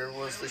Library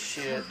was the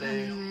shit,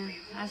 dude.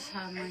 That's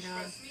oh my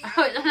god. I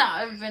would not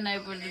have been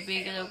able to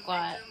be so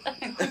quiet. No,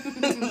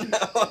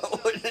 I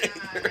wouldn't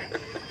either.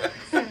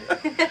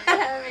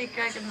 I'd be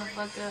cracking the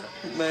fuck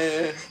up.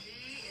 Man.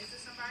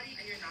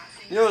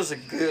 You know it's a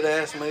good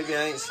ass movie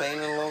I ain't seen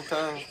in a long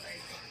time?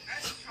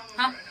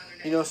 Huh?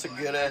 You know it's a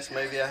good ass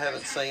movie I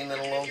haven't seen in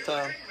a long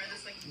time?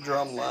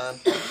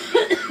 Drumline.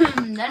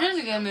 That is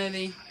a good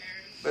movie.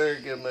 Very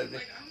good movie.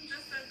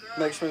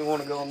 Makes me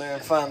want to go in there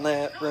and find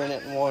that, rent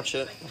it, and watch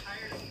it.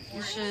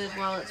 You should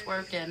while it's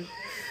working.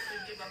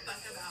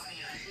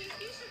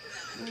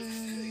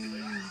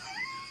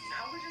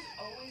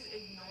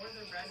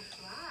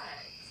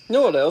 You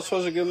know what else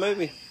was a good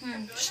movie?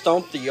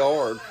 Stomp the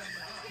Yard.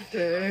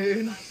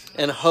 Dude.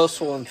 And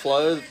Hustle and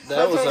Flow.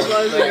 That was a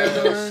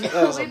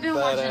We've been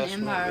watching badass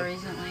Empire movie.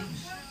 recently.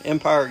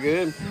 Empire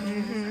good?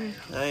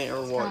 Mm-hmm. I ain't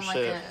ever It's watched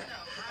kinda it. like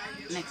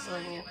a next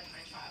level.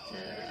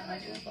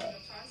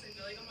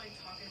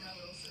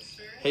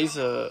 He's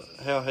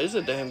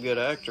a damn good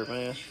actor,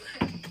 man.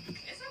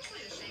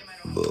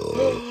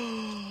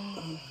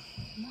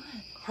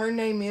 Her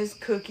name is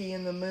Cookie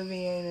in the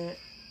movie, ain't it?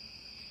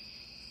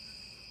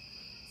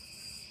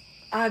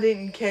 I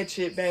didn't catch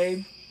it,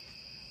 babe.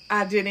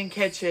 I didn't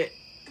catch it.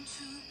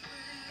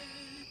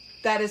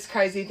 That is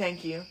crazy,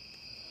 thank you.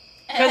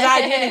 Because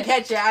I didn't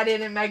catch it. I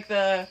didn't make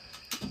the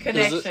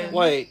connection.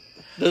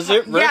 Does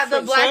it Yeah,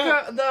 the reference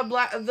black that?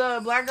 girl,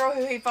 the black girl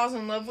who he falls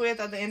in love with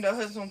at the end of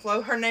Hustle and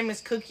Flow, her name is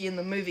Cookie in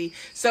the movie.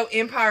 So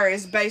Empire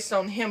is based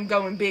on him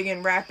going big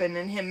and rapping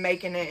and him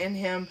making it and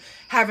him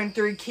having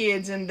 3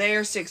 kids and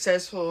they're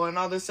successful and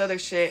all this other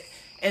shit.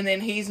 And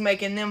then he's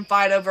making them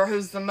fight over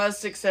who's the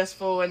most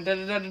successful and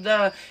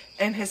da-da-da-da-da.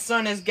 And his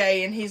son is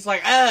gay and he's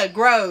like,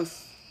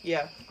 gross.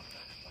 Yeah.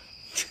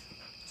 It's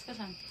a good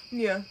time.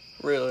 Yeah.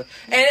 Really?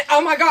 And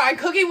oh my god,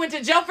 Cookie went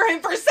to jail for him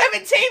for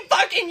 17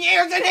 fucking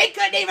years and he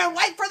couldn't even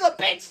wait for the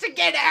bitch to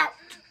get out.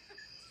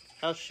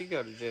 How'd she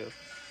go to jail?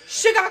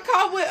 She got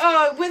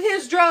caught with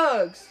his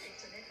drugs.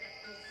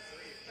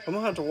 I'm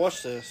gonna have to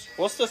watch this.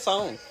 What's the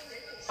song?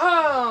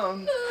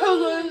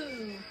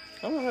 Hulu.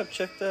 I'm gonna have to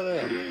check that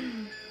out.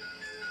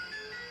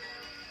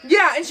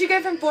 Yeah, and she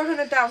gave him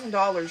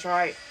 $400,000,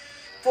 right?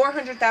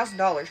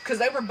 $400,000 because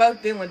they were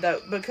both dealing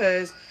dope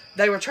because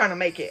they were trying to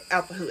make it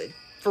out the hood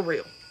for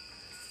real.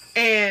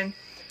 And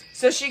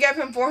so she gave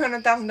him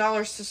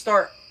 $400,000 to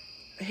start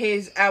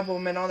his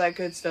album and all that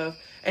good stuff,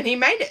 and he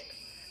made it.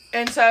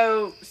 And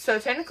so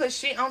technically,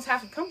 she owns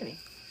half the company.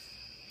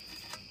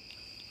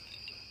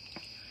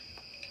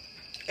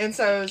 And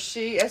so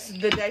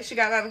the day she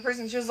got out of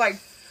prison, she was like,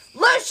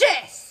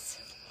 Lucius!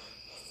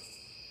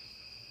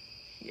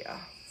 Yeah.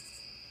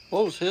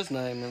 What was his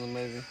name in the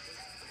movie?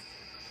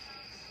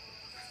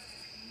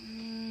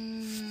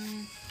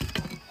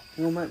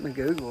 You gonna make me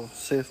Google,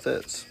 see if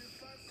that's...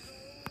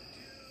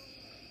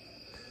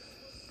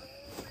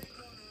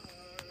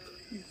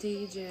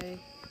 DJ.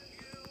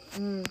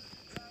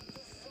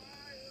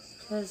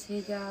 Because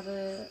he got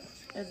a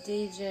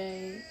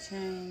DJ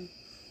chain.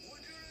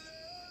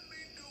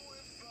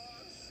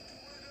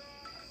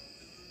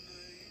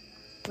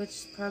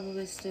 Which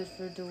probably stood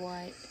for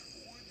Dwight.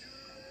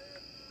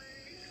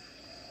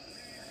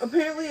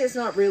 Apparently it's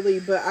not really,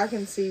 but I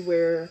can see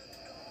where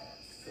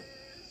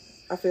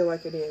I feel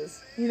like it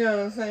is. You know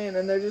what I'm saying?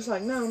 And they're just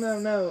like, no,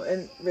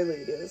 and really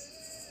it is.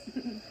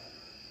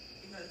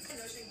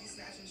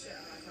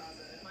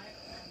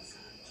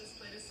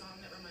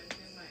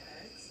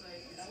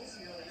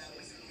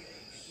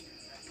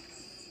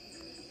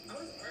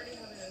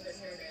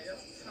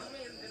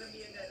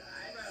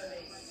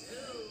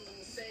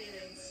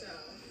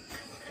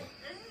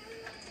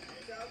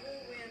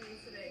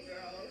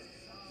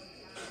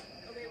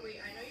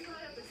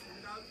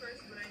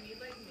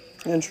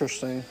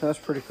 Interesting. That's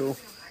pretty cool.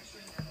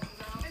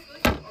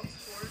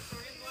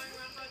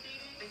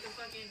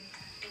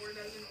 4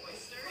 dozen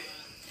oysters.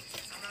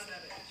 I'm not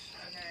that bitch,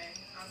 okay?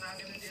 I'm not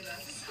gonna do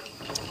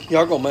that.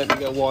 Y'all gonna make me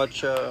go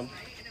watch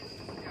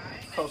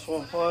Post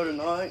One Flow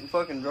tonight and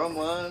fucking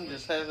Drumline.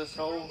 Just have this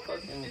whole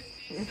fucking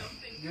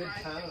good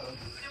time.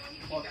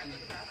 Watching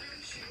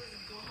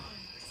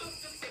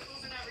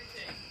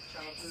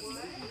childhood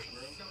movies,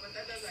 bro. No, but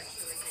that does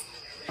actually like make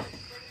me nervous.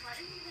 Like, why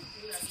do you even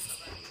do that to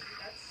somebody?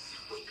 That's so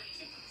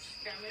okay,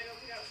 I'm gonna go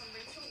pick out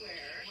something to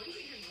wear. What do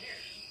you even wear?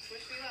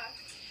 Wish me luck.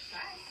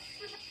 Bye.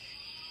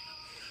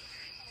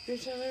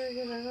 Bitch, I'm never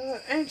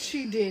gonna. And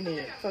she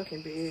didn't.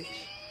 Fucking bitch.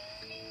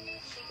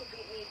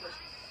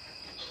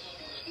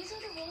 These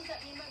are the rules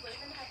that me and my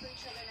boyfriend have for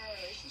each other in our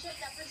relationship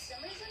that for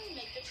some reason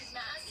make bitches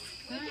mad.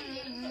 We've been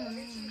dating for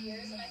over 2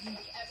 years, and I feel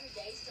like every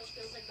day still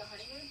feels like the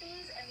honeymoon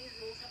phase, and these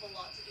rules have a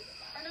lot to do with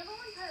that. Our number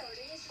one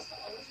priority is just to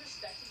always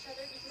respect each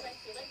other, because I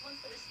feel like once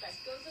the respect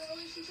goes in a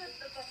relationship,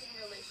 the fucking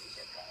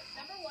relationship goes.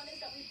 Number one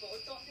is that we both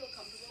don't feel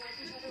comfortable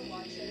with each other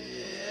watching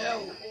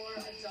or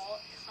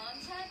adult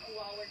content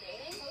while we're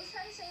dating. Most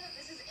try to say that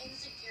this is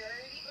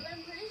insecurity, but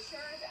I'm pretty sure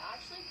it's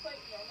actually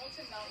quite normal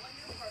to not want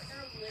your partner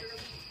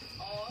literally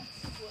off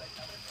to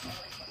another girl.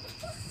 Like, what the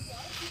fuck? A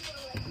lot of people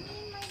are like, me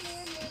and my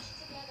man matched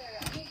together.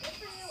 I mean, good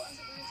for you on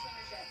Sabrina's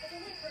swingership. But for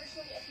me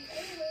personally, if the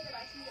only way that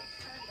I can get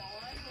turned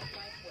on with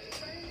my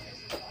boyfriend is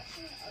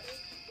watching other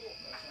people,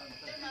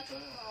 then that's a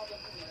problem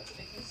for me. That's a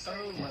big concern.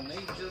 Oh, my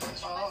knee just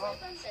My popped.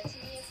 boyfriend said to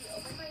me if he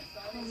opened my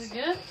phone, Was it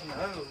good?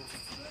 No.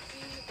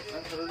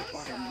 That hurts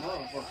like a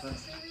motherfucker.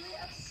 really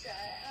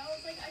upset, and I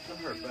was like, I That can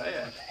hurt really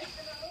bad.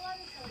 We're not allowed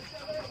to tell each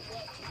other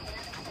what we can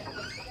and can't think of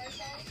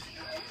ourselves. The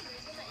only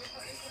reason that your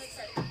partner's gonna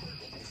try to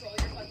completely control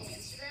your fucking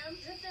Instagram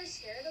is if they're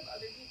scared of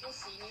other people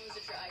seeing you as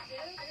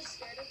attractive. They're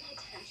scared of the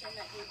attention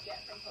that you would get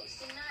from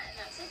posting that, and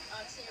that's like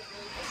honestly a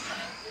really big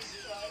sign of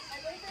distrust. My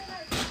boyfriend and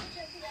I took a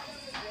trip together,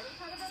 we're really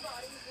proud of our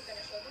bodies, we're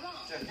gonna show them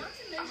off. Not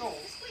to mention,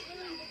 this quite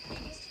literally the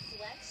biggest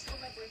flex when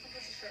my boyfriend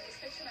puts a shirtless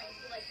picture, and I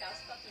feel like that's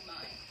fucking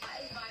mine.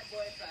 That is my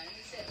boyfriend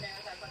who's sitting there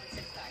with that fucking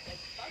six pack.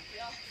 Like, fuck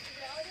y'all. The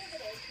reality of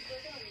it is, people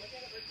are gonna look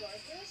at it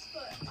regardless,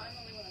 but I'm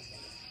the only one that's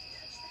gonna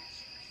touch that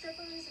shit.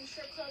 Strippers and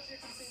strip clubs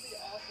are completely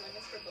off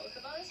limits for both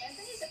of us.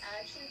 Anthony's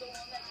actually the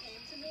one that came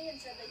to me and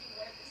said that he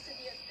wanted this to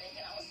be a thing,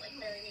 and I was like,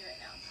 marry me right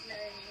now.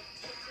 Marry me.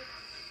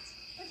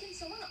 But can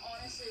someone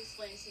honestly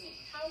explain to me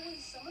how when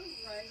someone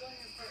runs on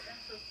your partner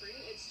for free,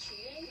 it's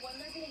cheating? When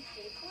they're getting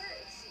paid for it,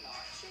 it's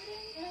not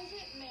cheating? Make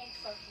it make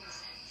fucking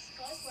sense.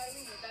 Plus, why do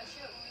we need that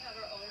shit when we have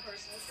our own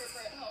personal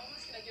stripper at home?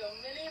 It's gonna do a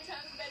million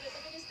times better. The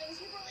biggest things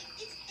people are like,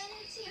 it's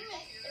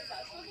entertainment. If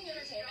that's fucking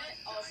entertainment,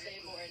 I'll stay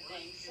for it,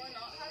 thanks. We're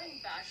not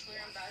having bachelor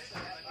and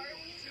bachelorette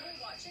parties. We were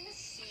watching a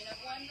scene of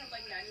one from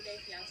like 90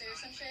 Day Fiancé or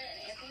some shit,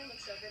 and Anthony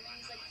looks over at me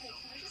and he's like, hey,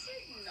 can we just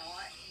like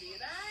not do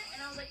that? And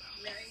I was like,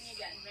 marry me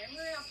again. Marry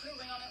me right now, put a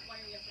ring on it. When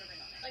are you gonna put a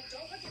ring on it? Like,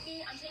 don't look at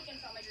me, I'm taken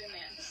from my dream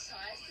man.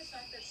 Besides the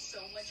fact that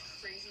so much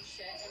crazy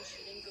shit and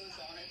cheating goes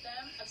on at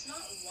them, that's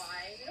not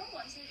why. We don't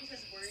want to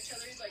because we're each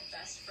other's like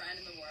best friend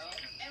in the world.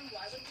 And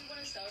why would we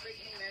want to celebrate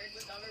getting married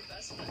without our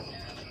best friend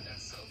there? Like,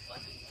 that's so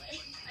fucking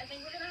lame. I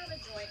think we're gonna have a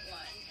joint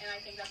one, and I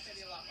think that's gonna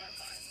be a lot more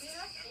fun. We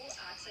have full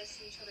access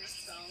to each other's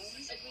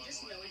phones. Like, we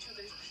just know each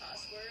other's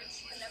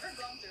passwords. I've never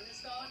gone through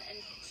his phone, and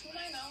to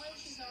my knowledge,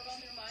 he's never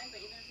gone through mine, but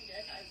even if he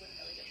did, I wouldn't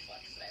really give a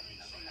fuck because I have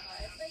nothing to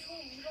hide. Like,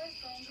 we'll leave our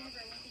phones in the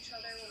room with each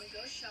other when we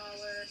go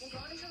shower. We'll go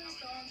on each other's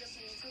phone just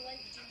when we need to,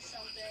 like, do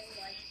something.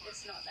 Like,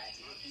 it's not that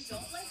deep. We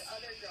don't like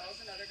other girls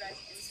and other guys'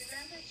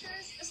 Instagram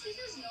pictures. Just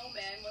because no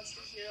man wants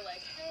to hear,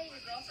 like, hey,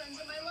 your girlfriend's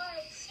in my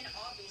life. And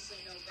obviously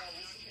no girl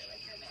wants to hear,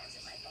 like, your man's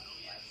in my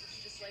fucking life.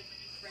 It's just, like,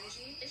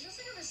 cringy. It's just,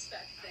 like, a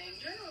respect thing.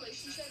 You're in a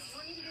relationship, you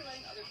don't need to be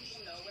letting other people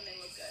know when they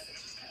look good.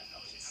 It's just kind of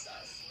fucking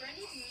sus.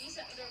 Brandy Beauty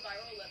sent me their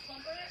viral lip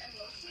plumper, and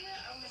look to it,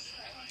 I want to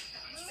try it on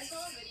camera. I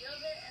saw a video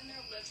of it, and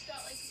their lips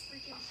got, like,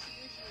 freaking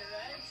huge and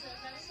red, so if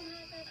that doesn't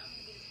happen, I'm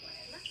gonna be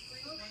disappointed.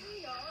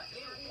 Okay, y'all,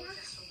 it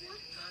works.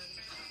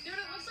 Dude,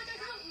 it looks like I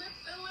got lip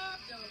filler.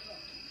 Don't.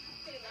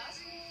 Okay,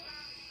 last rule.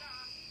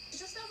 It's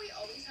just that we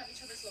always have each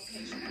other's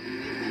location.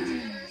 We've met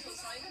together, so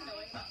it's not even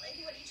knowing about like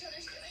what each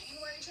other's doing and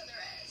where each other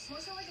is.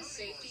 More so like a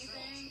safety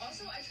thing.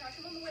 Also, I track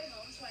him on the way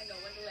home, so I know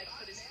when to like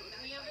put his food in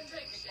the oven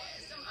type shit.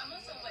 So I'm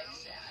on some like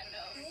shit, I don't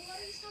know. A lot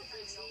of these stuff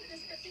freaks me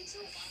because if it's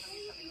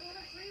okay if you don't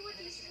agree with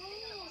these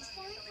rules.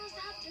 Fine for us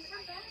to have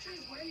different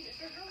boundaries. We're in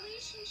different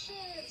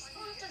relationships.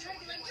 Don't have to try to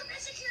be like, you're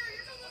insecure,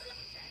 you're blah blah blah.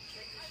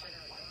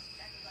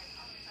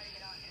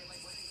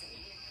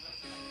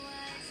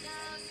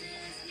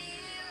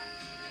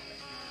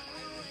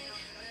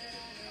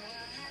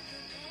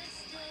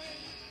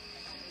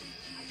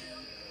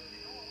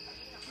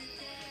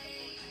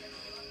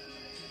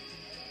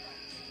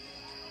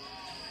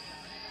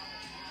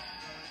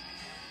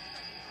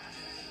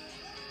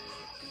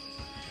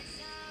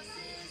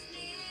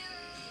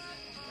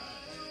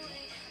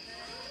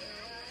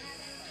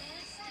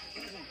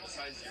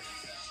 Besides your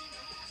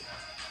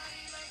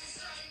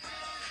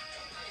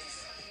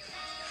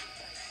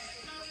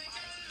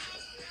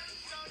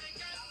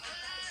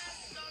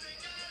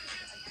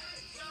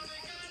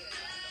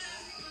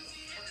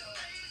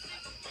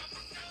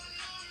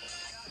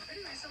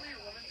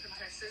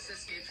sis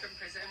escaped from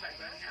prison by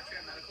running after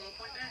a medical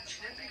appointment. She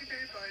didn't make it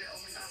very far. It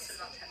only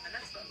lasted about 10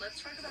 minutes. But let's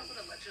talk about what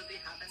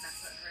allegedly happened that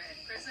put her in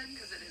prison,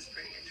 because it is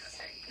pretty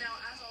interesting. Now,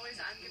 as always,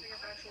 I'm giving a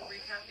factual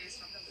recap based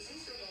on the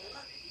Super Bowl.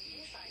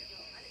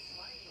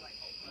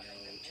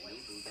 To me,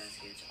 boo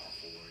baskets are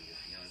for your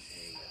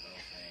fiance, your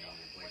girlfriend,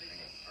 your boyfriend,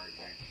 your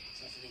partner.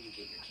 It's not something you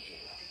get your kid,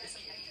 this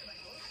kid.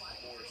 Of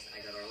course, I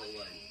got Arlo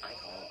one. I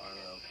call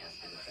Arlo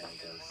Casper the Friend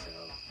Ghost, so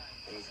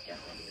it is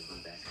definitely a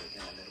boo basket.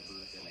 And my little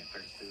boos and my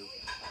first boo,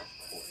 of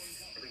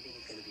course. Everything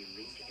is going to be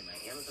linked in my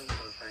Amazon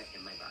storefront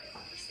and my bio.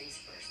 First things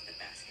first, the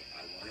basket.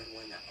 I wanted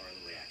one that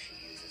Arlo would actually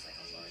use as like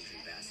a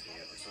laundry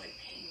basket, or so like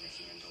paint the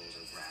handles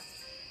or wrap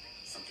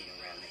something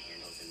around the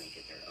handles and make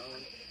it their own.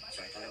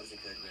 So I thought it was a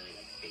good, really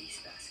like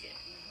base basket.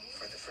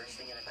 For the first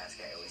thing in a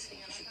basket, I always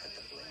think you should put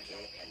the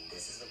blanket, and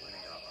this is the one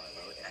I got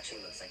Arlo. It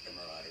actually looks like the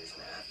Marauders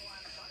map.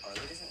 Arlo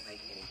doesn't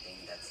like anything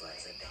that's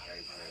like the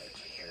Harry Potter like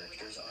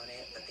characters on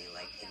it, but they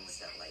like things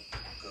that like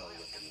go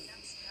with the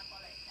movies.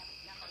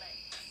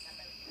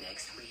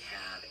 Next, we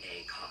have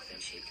a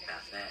coffin-shaped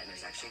bath mat, and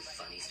there's actually a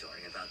funny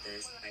story about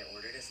this. I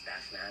ordered us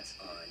bath mats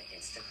on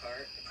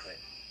Instacart, put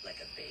like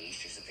a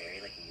beige, just a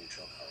very like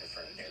neutral color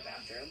for their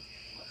bathroom,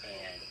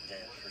 and the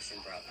person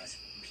brought us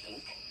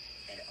pink.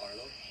 And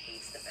Arlo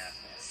hates the bath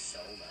mat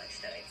so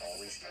much that I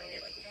always find it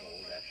like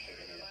rolled up,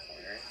 hidden in a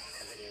corner.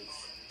 Evidence.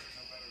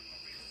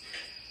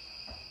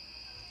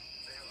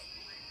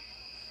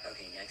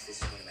 Okay, next, this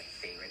is one of my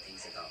favorite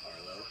things about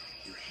Arlo.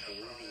 You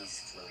hang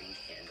these floating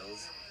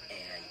candles,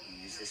 and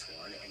you use this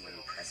wand, and when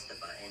you press the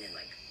button and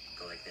like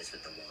go like this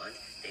with the wand,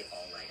 they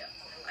all light up.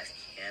 I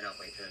cannot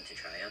wait for them to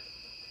try them.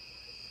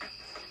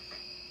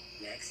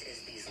 Next is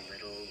these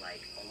little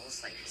like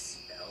almost like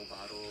spell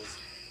bottles.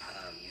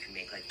 You can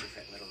make like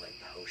different little like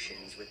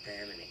potions with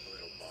them, and make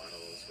little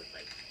bottles with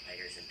like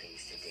lighters and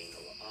things to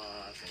dangle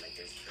off, and like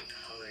there's different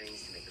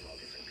colorings to make them all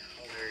different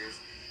colors.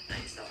 And I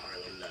just thought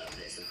Arlo loved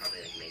this, and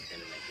probably like make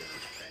them and like give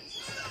them to friends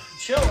and stuff.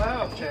 Chill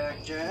out, Jack.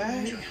 Show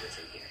you what's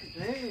in here.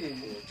 Dude.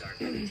 Cool dark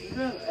editing.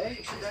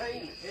 Pictures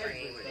in the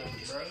frame where they can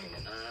just hang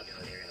them up. No,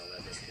 they're gonna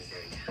love this because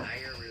their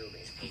entire room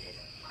is painted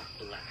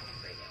black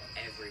right now.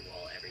 Every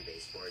wall, every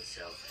baseboard.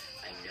 So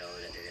I know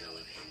that they're gonna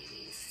love hanging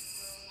these.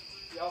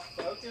 Y'all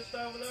focused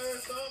over there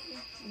or something?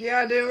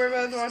 Yeah, dude, we're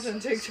both watching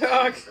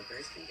TikTok.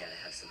 Slippers, you gotta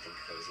have something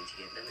cozy to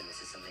give them, and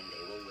this is something they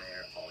will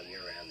wear all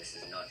year round. This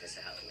is not just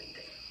a Halloween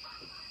thing.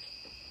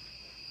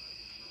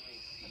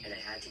 And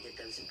I had to get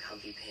them some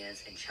comfy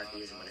pants, and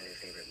Chucky is one of their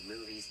favorite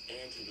movies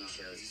and TV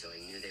shows, so I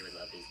knew they would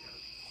love these.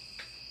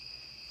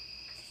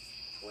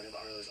 One of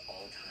Arlo's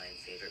all-time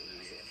favorite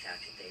movies, in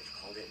fact, they've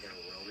called it their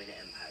Roman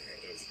Empire,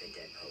 is the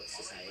Dead Poets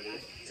Society.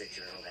 It's a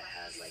journal that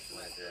has like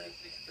one of the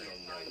little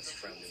notes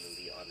from the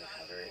movie on the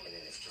cover, and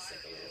then it's just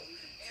like a little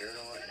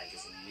journal, and I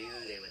just knew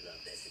they would love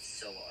this. It's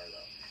so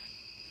Arlo.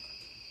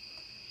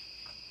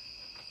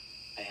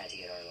 I had to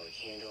get Arlo a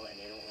candle, and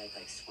they don't like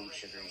sweet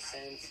sugary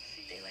scents.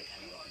 They like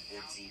kind of like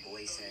woodsy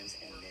boy scents,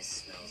 and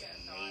this smells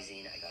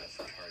amazing. I got it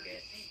from Target.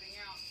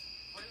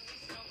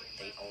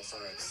 They also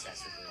are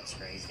obsessed with room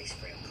sprays. They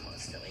spray them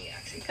constantly.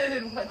 Actually, kind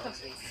of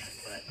bugs me,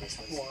 but this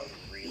one's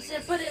really. He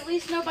said, but at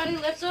least nobody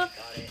lifts a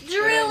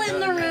drill in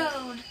the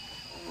road.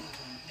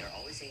 They're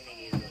always saying they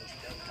need a little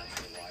to-go cup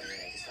for water, and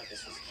I just thought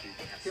this was cute.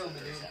 They have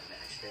slippers that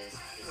match this.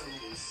 This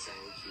is so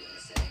cute in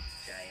a sick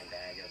giant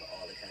bag of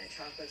all the kind of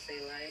chocolates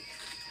they like.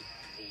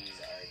 These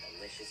are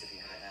delicious if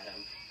you haven't had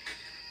them.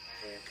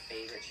 Their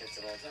favorite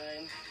chips of all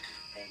time,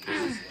 and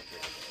these look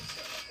really good,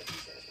 so I'll put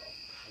these in as well.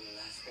 And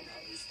last but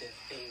not least, their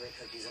favorite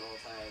cookies of all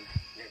time.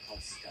 They're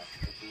called stuffed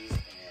cookies,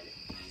 and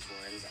these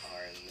ones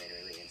are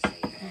literally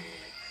insane. I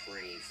like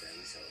crave them,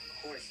 so of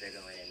course they're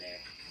going in there.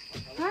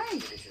 I'll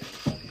give it to them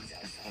cookies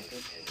outside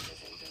because it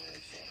doesn't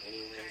really fit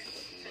anyways,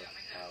 but look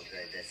how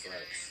good this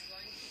looks.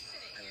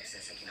 I'm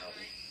obsessed, I cannot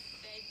wait.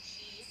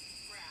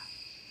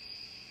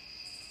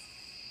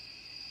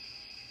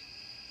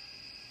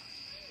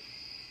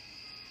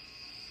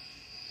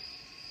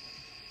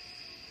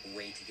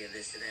 Wait to give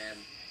this to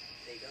them.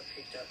 They got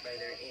picked up by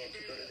their aunt to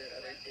go to their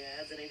other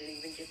dads, and I didn't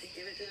even get to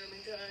give it to them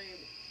in time.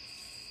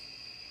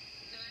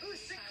 Ooh,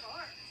 sick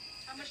car.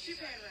 How much do you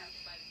pay around?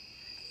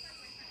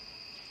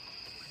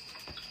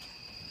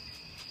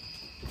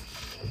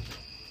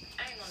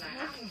 I ain't gonna lie,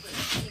 I would put a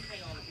 20K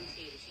on a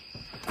bouquet of shit.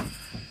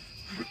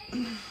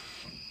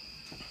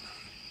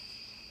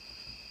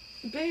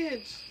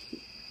 Bitch.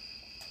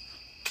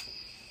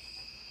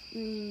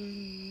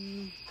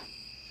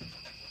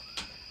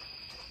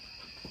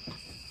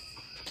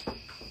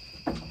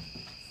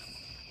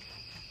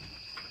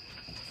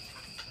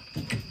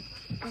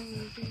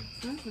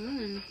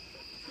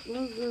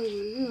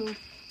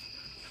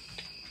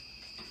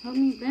 Help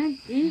me back,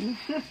 bitch.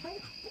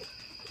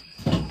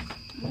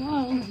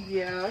 Whoa.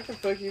 Yeah, I can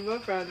fuck you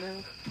up right now.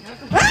 I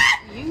can fuck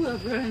you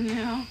up right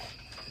now.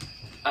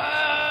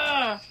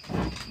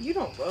 You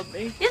don't love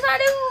me. Yes, I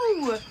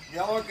do.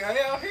 Y'all okay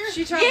out here?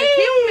 She trying to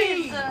kill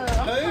me. Who?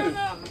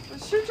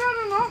 She trying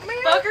to knock me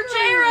Fuck over. her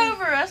chair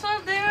over. That's what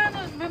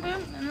I'm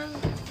doing.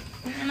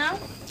 You know?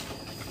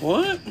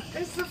 What?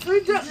 It's the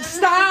food.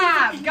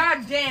 Stop!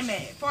 God damn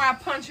it. Before I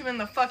punch him in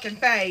the fucking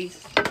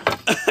face.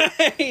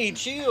 Hey,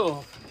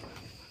 chill.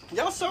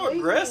 Y'all so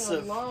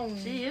aggressive.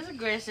 She is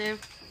aggressive.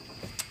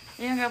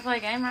 You don't gotta play a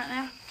game right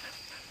now?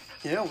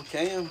 Yeah, we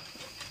can.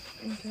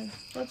 Okay,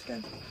 let's go.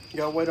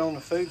 Gotta wait on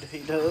the food to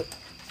heat up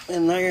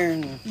in there,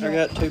 and I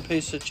got 2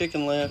 pieces of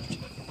chicken left.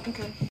 Okay.